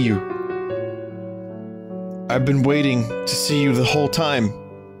to see you. I've been waiting to see you the whole time.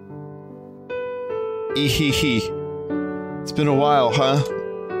 Ehehe. It's been a while, huh?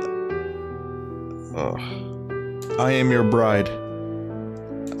 Ugh. I am your bride.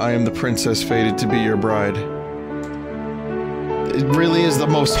 I am the princess fated to be your bride. It really is the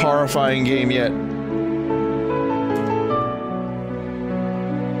most horrifying game yet.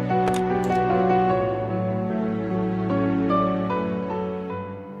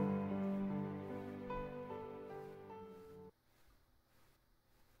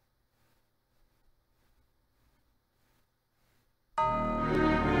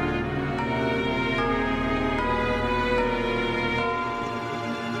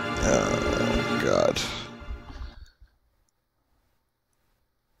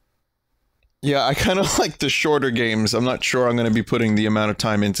 Yeah, I kind of like the shorter games. I'm not sure I'm going to be putting the amount of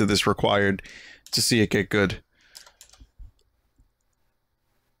time into this required to see it get good.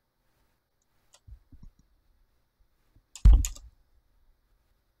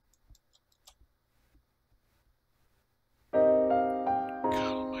 God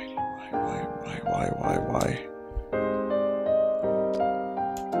almighty, why?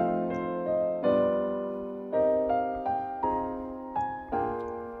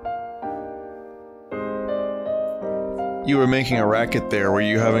 You were making a racket there. Were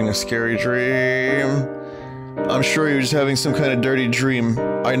you having a scary dream? I'm sure you're just having some kind of dirty dream.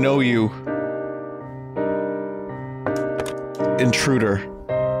 I know you. Intruder.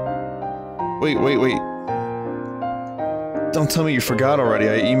 Wait. Don't tell me you forgot already.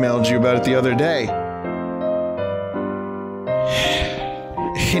 I emailed you about it the other day.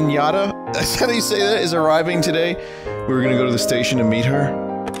 Hinyata? That's how you say that? Is arriving today? We were gonna go to the station to meet her?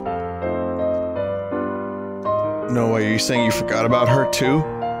 No way, are you saying you forgot about her too?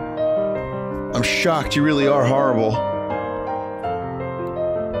 I'm shocked, you really are horrible.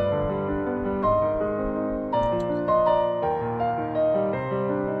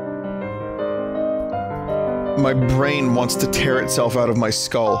 My brain wants to tear itself out of my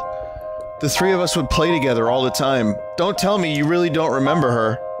skull. The three of us would play together all the time. Don't tell me you really don't remember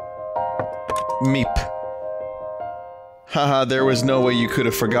her. Meep. Haha, there was no way you could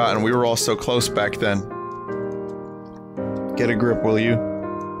have forgotten. We were all so close back then. Get a grip, will you?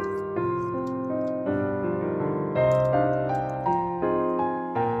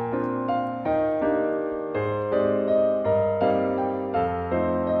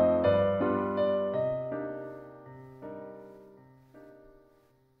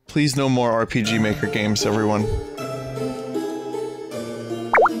 Please no more RPG Maker games, everyone.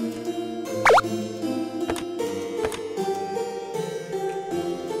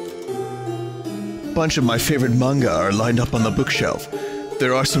 Bunch of my favorite manga are lined up on the bookshelf.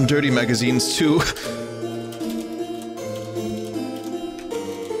 There are some dirty magazines too.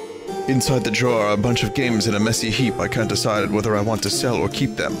 Inside the drawer are a bunch of games in a messy heap. I can't decide whether I want to sell or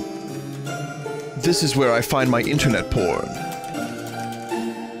keep them. This is where I find my internet porn.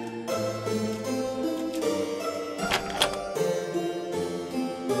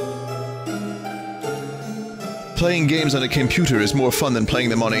 Playing games on a computer is more fun than playing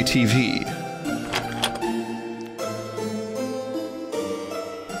them on a TV.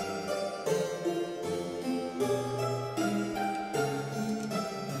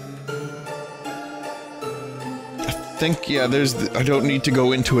 Yeah, I don't need to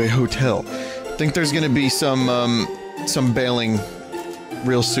go into a hotel. I think there's gonna be some bailing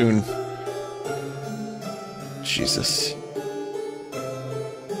real soon. Jesus.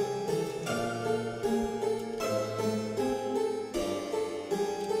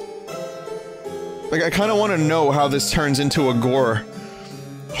 I kind of want to know how this turns into a gore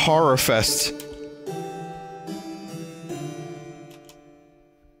horror fest.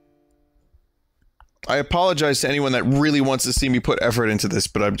 I apologize to anyone that really wants to see me put effort into this,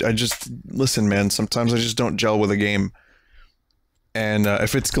 but I just... Listen, man, sometimes I just don't gel with a game. And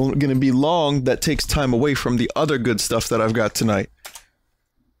if it's going to be long, that takes time away from the other good stuff that I've got tonight.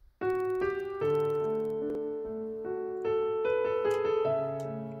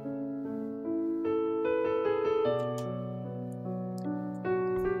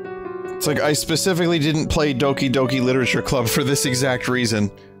 It's like, I specifically didn't play Doki Doki Literature Club for this exact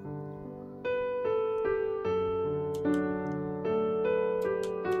reason.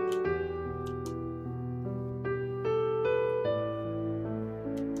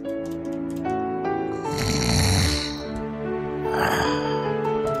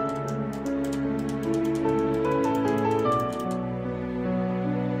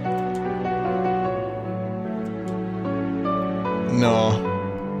 No.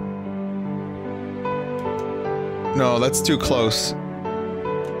 No, that's too close.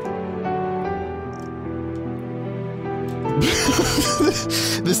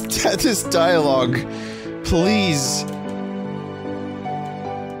 This dialogue, please.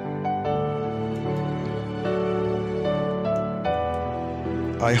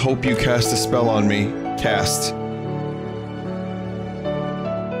 I hope you cast a spell on me. Cast.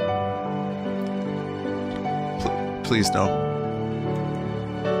 Please no.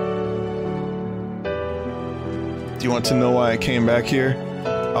 Do you want to know why I came back here?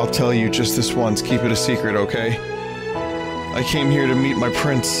 I'll tell you just this once, keep it a secret, okay? I came here to meet my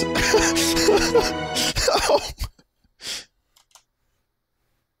prince. Oh.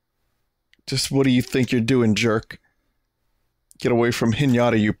 Just what do you think you're doing, jerk? Get away from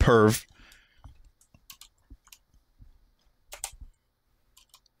Hinata, you perv.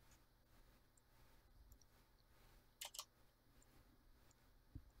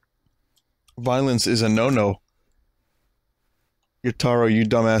 Violence is a no-no. Yotaro, you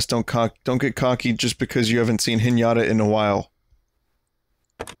dumbass, don't get cocky just because you haven't seen Hinata in a while.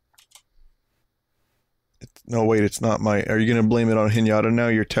 No, wait, it's not my... Are you gonna blame it on Hinata now?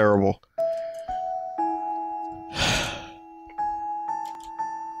 You're terrible.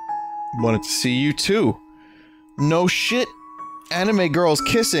 Wanted to see you too. No shit. Anime girls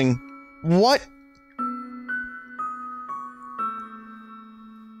kissing. What?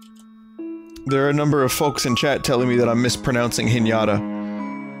 There are a number of folks in chat telling me that I'm mispronouncing Hinata.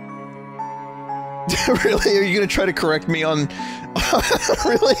 Really? Are you gonna try to correct me on...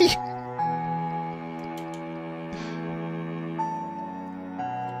 Really?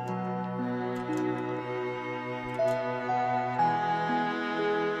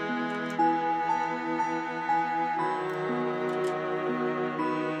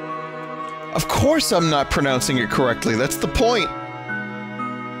 Of course I'm not pronouncing it correctly, that's the point!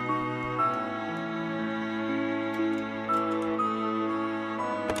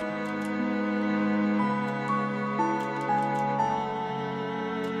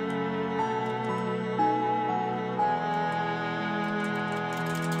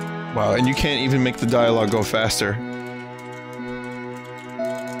 Wow, and you can't even make the dialogue go faster.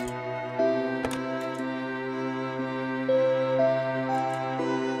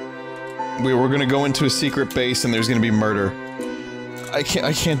 We're gonna go into a secret base and there's gonna be murder. I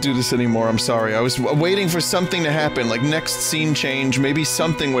can't do this anymore, I'm sorry. I was waiting for something to happen, like next scene change, maybe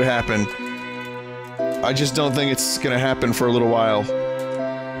something would happen. I just don't think it's gonna happen for a little while.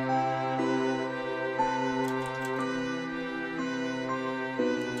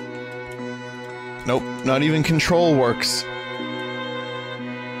 Nope, not even control works.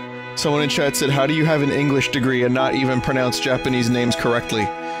 Someone in chat said, how do you have an English degree and not even pronounce Japanese names correctly?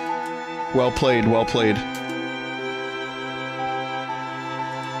 Well played, well played.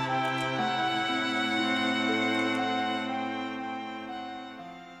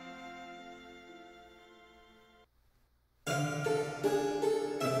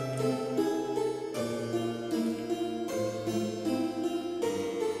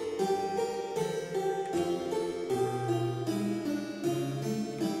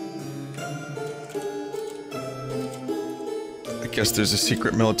 I guess there's a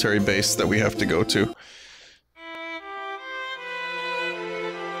secret military base that we have to go to.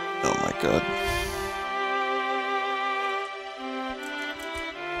 Oh my god.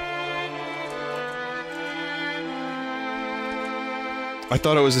 I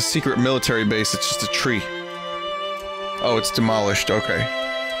thought it was a secret military base, it's just a tree. Oh, it's demolished, okay.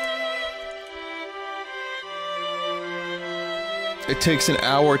 It takes an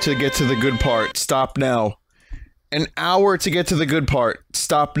hour to get to the good part. Stop now. An hour to get to the good part.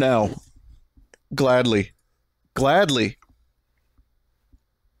 Stop now. Gladly. Gladly.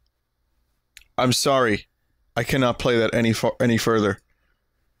 I'm sorry. I cannot play that any further.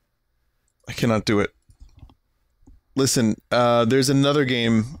 I cannot do it. Listen, there's another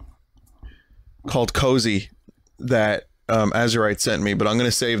game called Cozy that Azurite sent me, but I'm going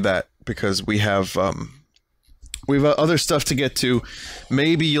to save that because we have other stuff to get to.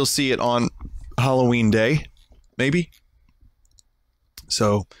 Maybe you'll see it on Halloween Day. Maybe.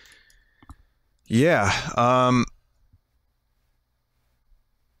 So, yeah.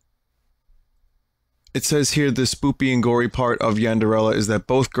 It says here the spoopy and gory part of Yanderella is that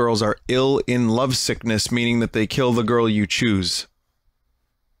both girls are ill in love sickness, meaning that they kill the girl you choose.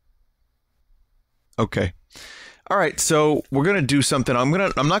 Okay. All right, so we're going to do something. I'm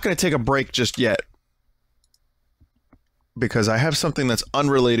not going to take a break just yet because I have something that's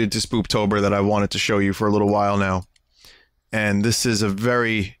unrelated to Spooptober that I wanted to show you for a little while now. And this is a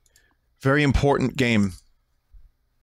very, very important game.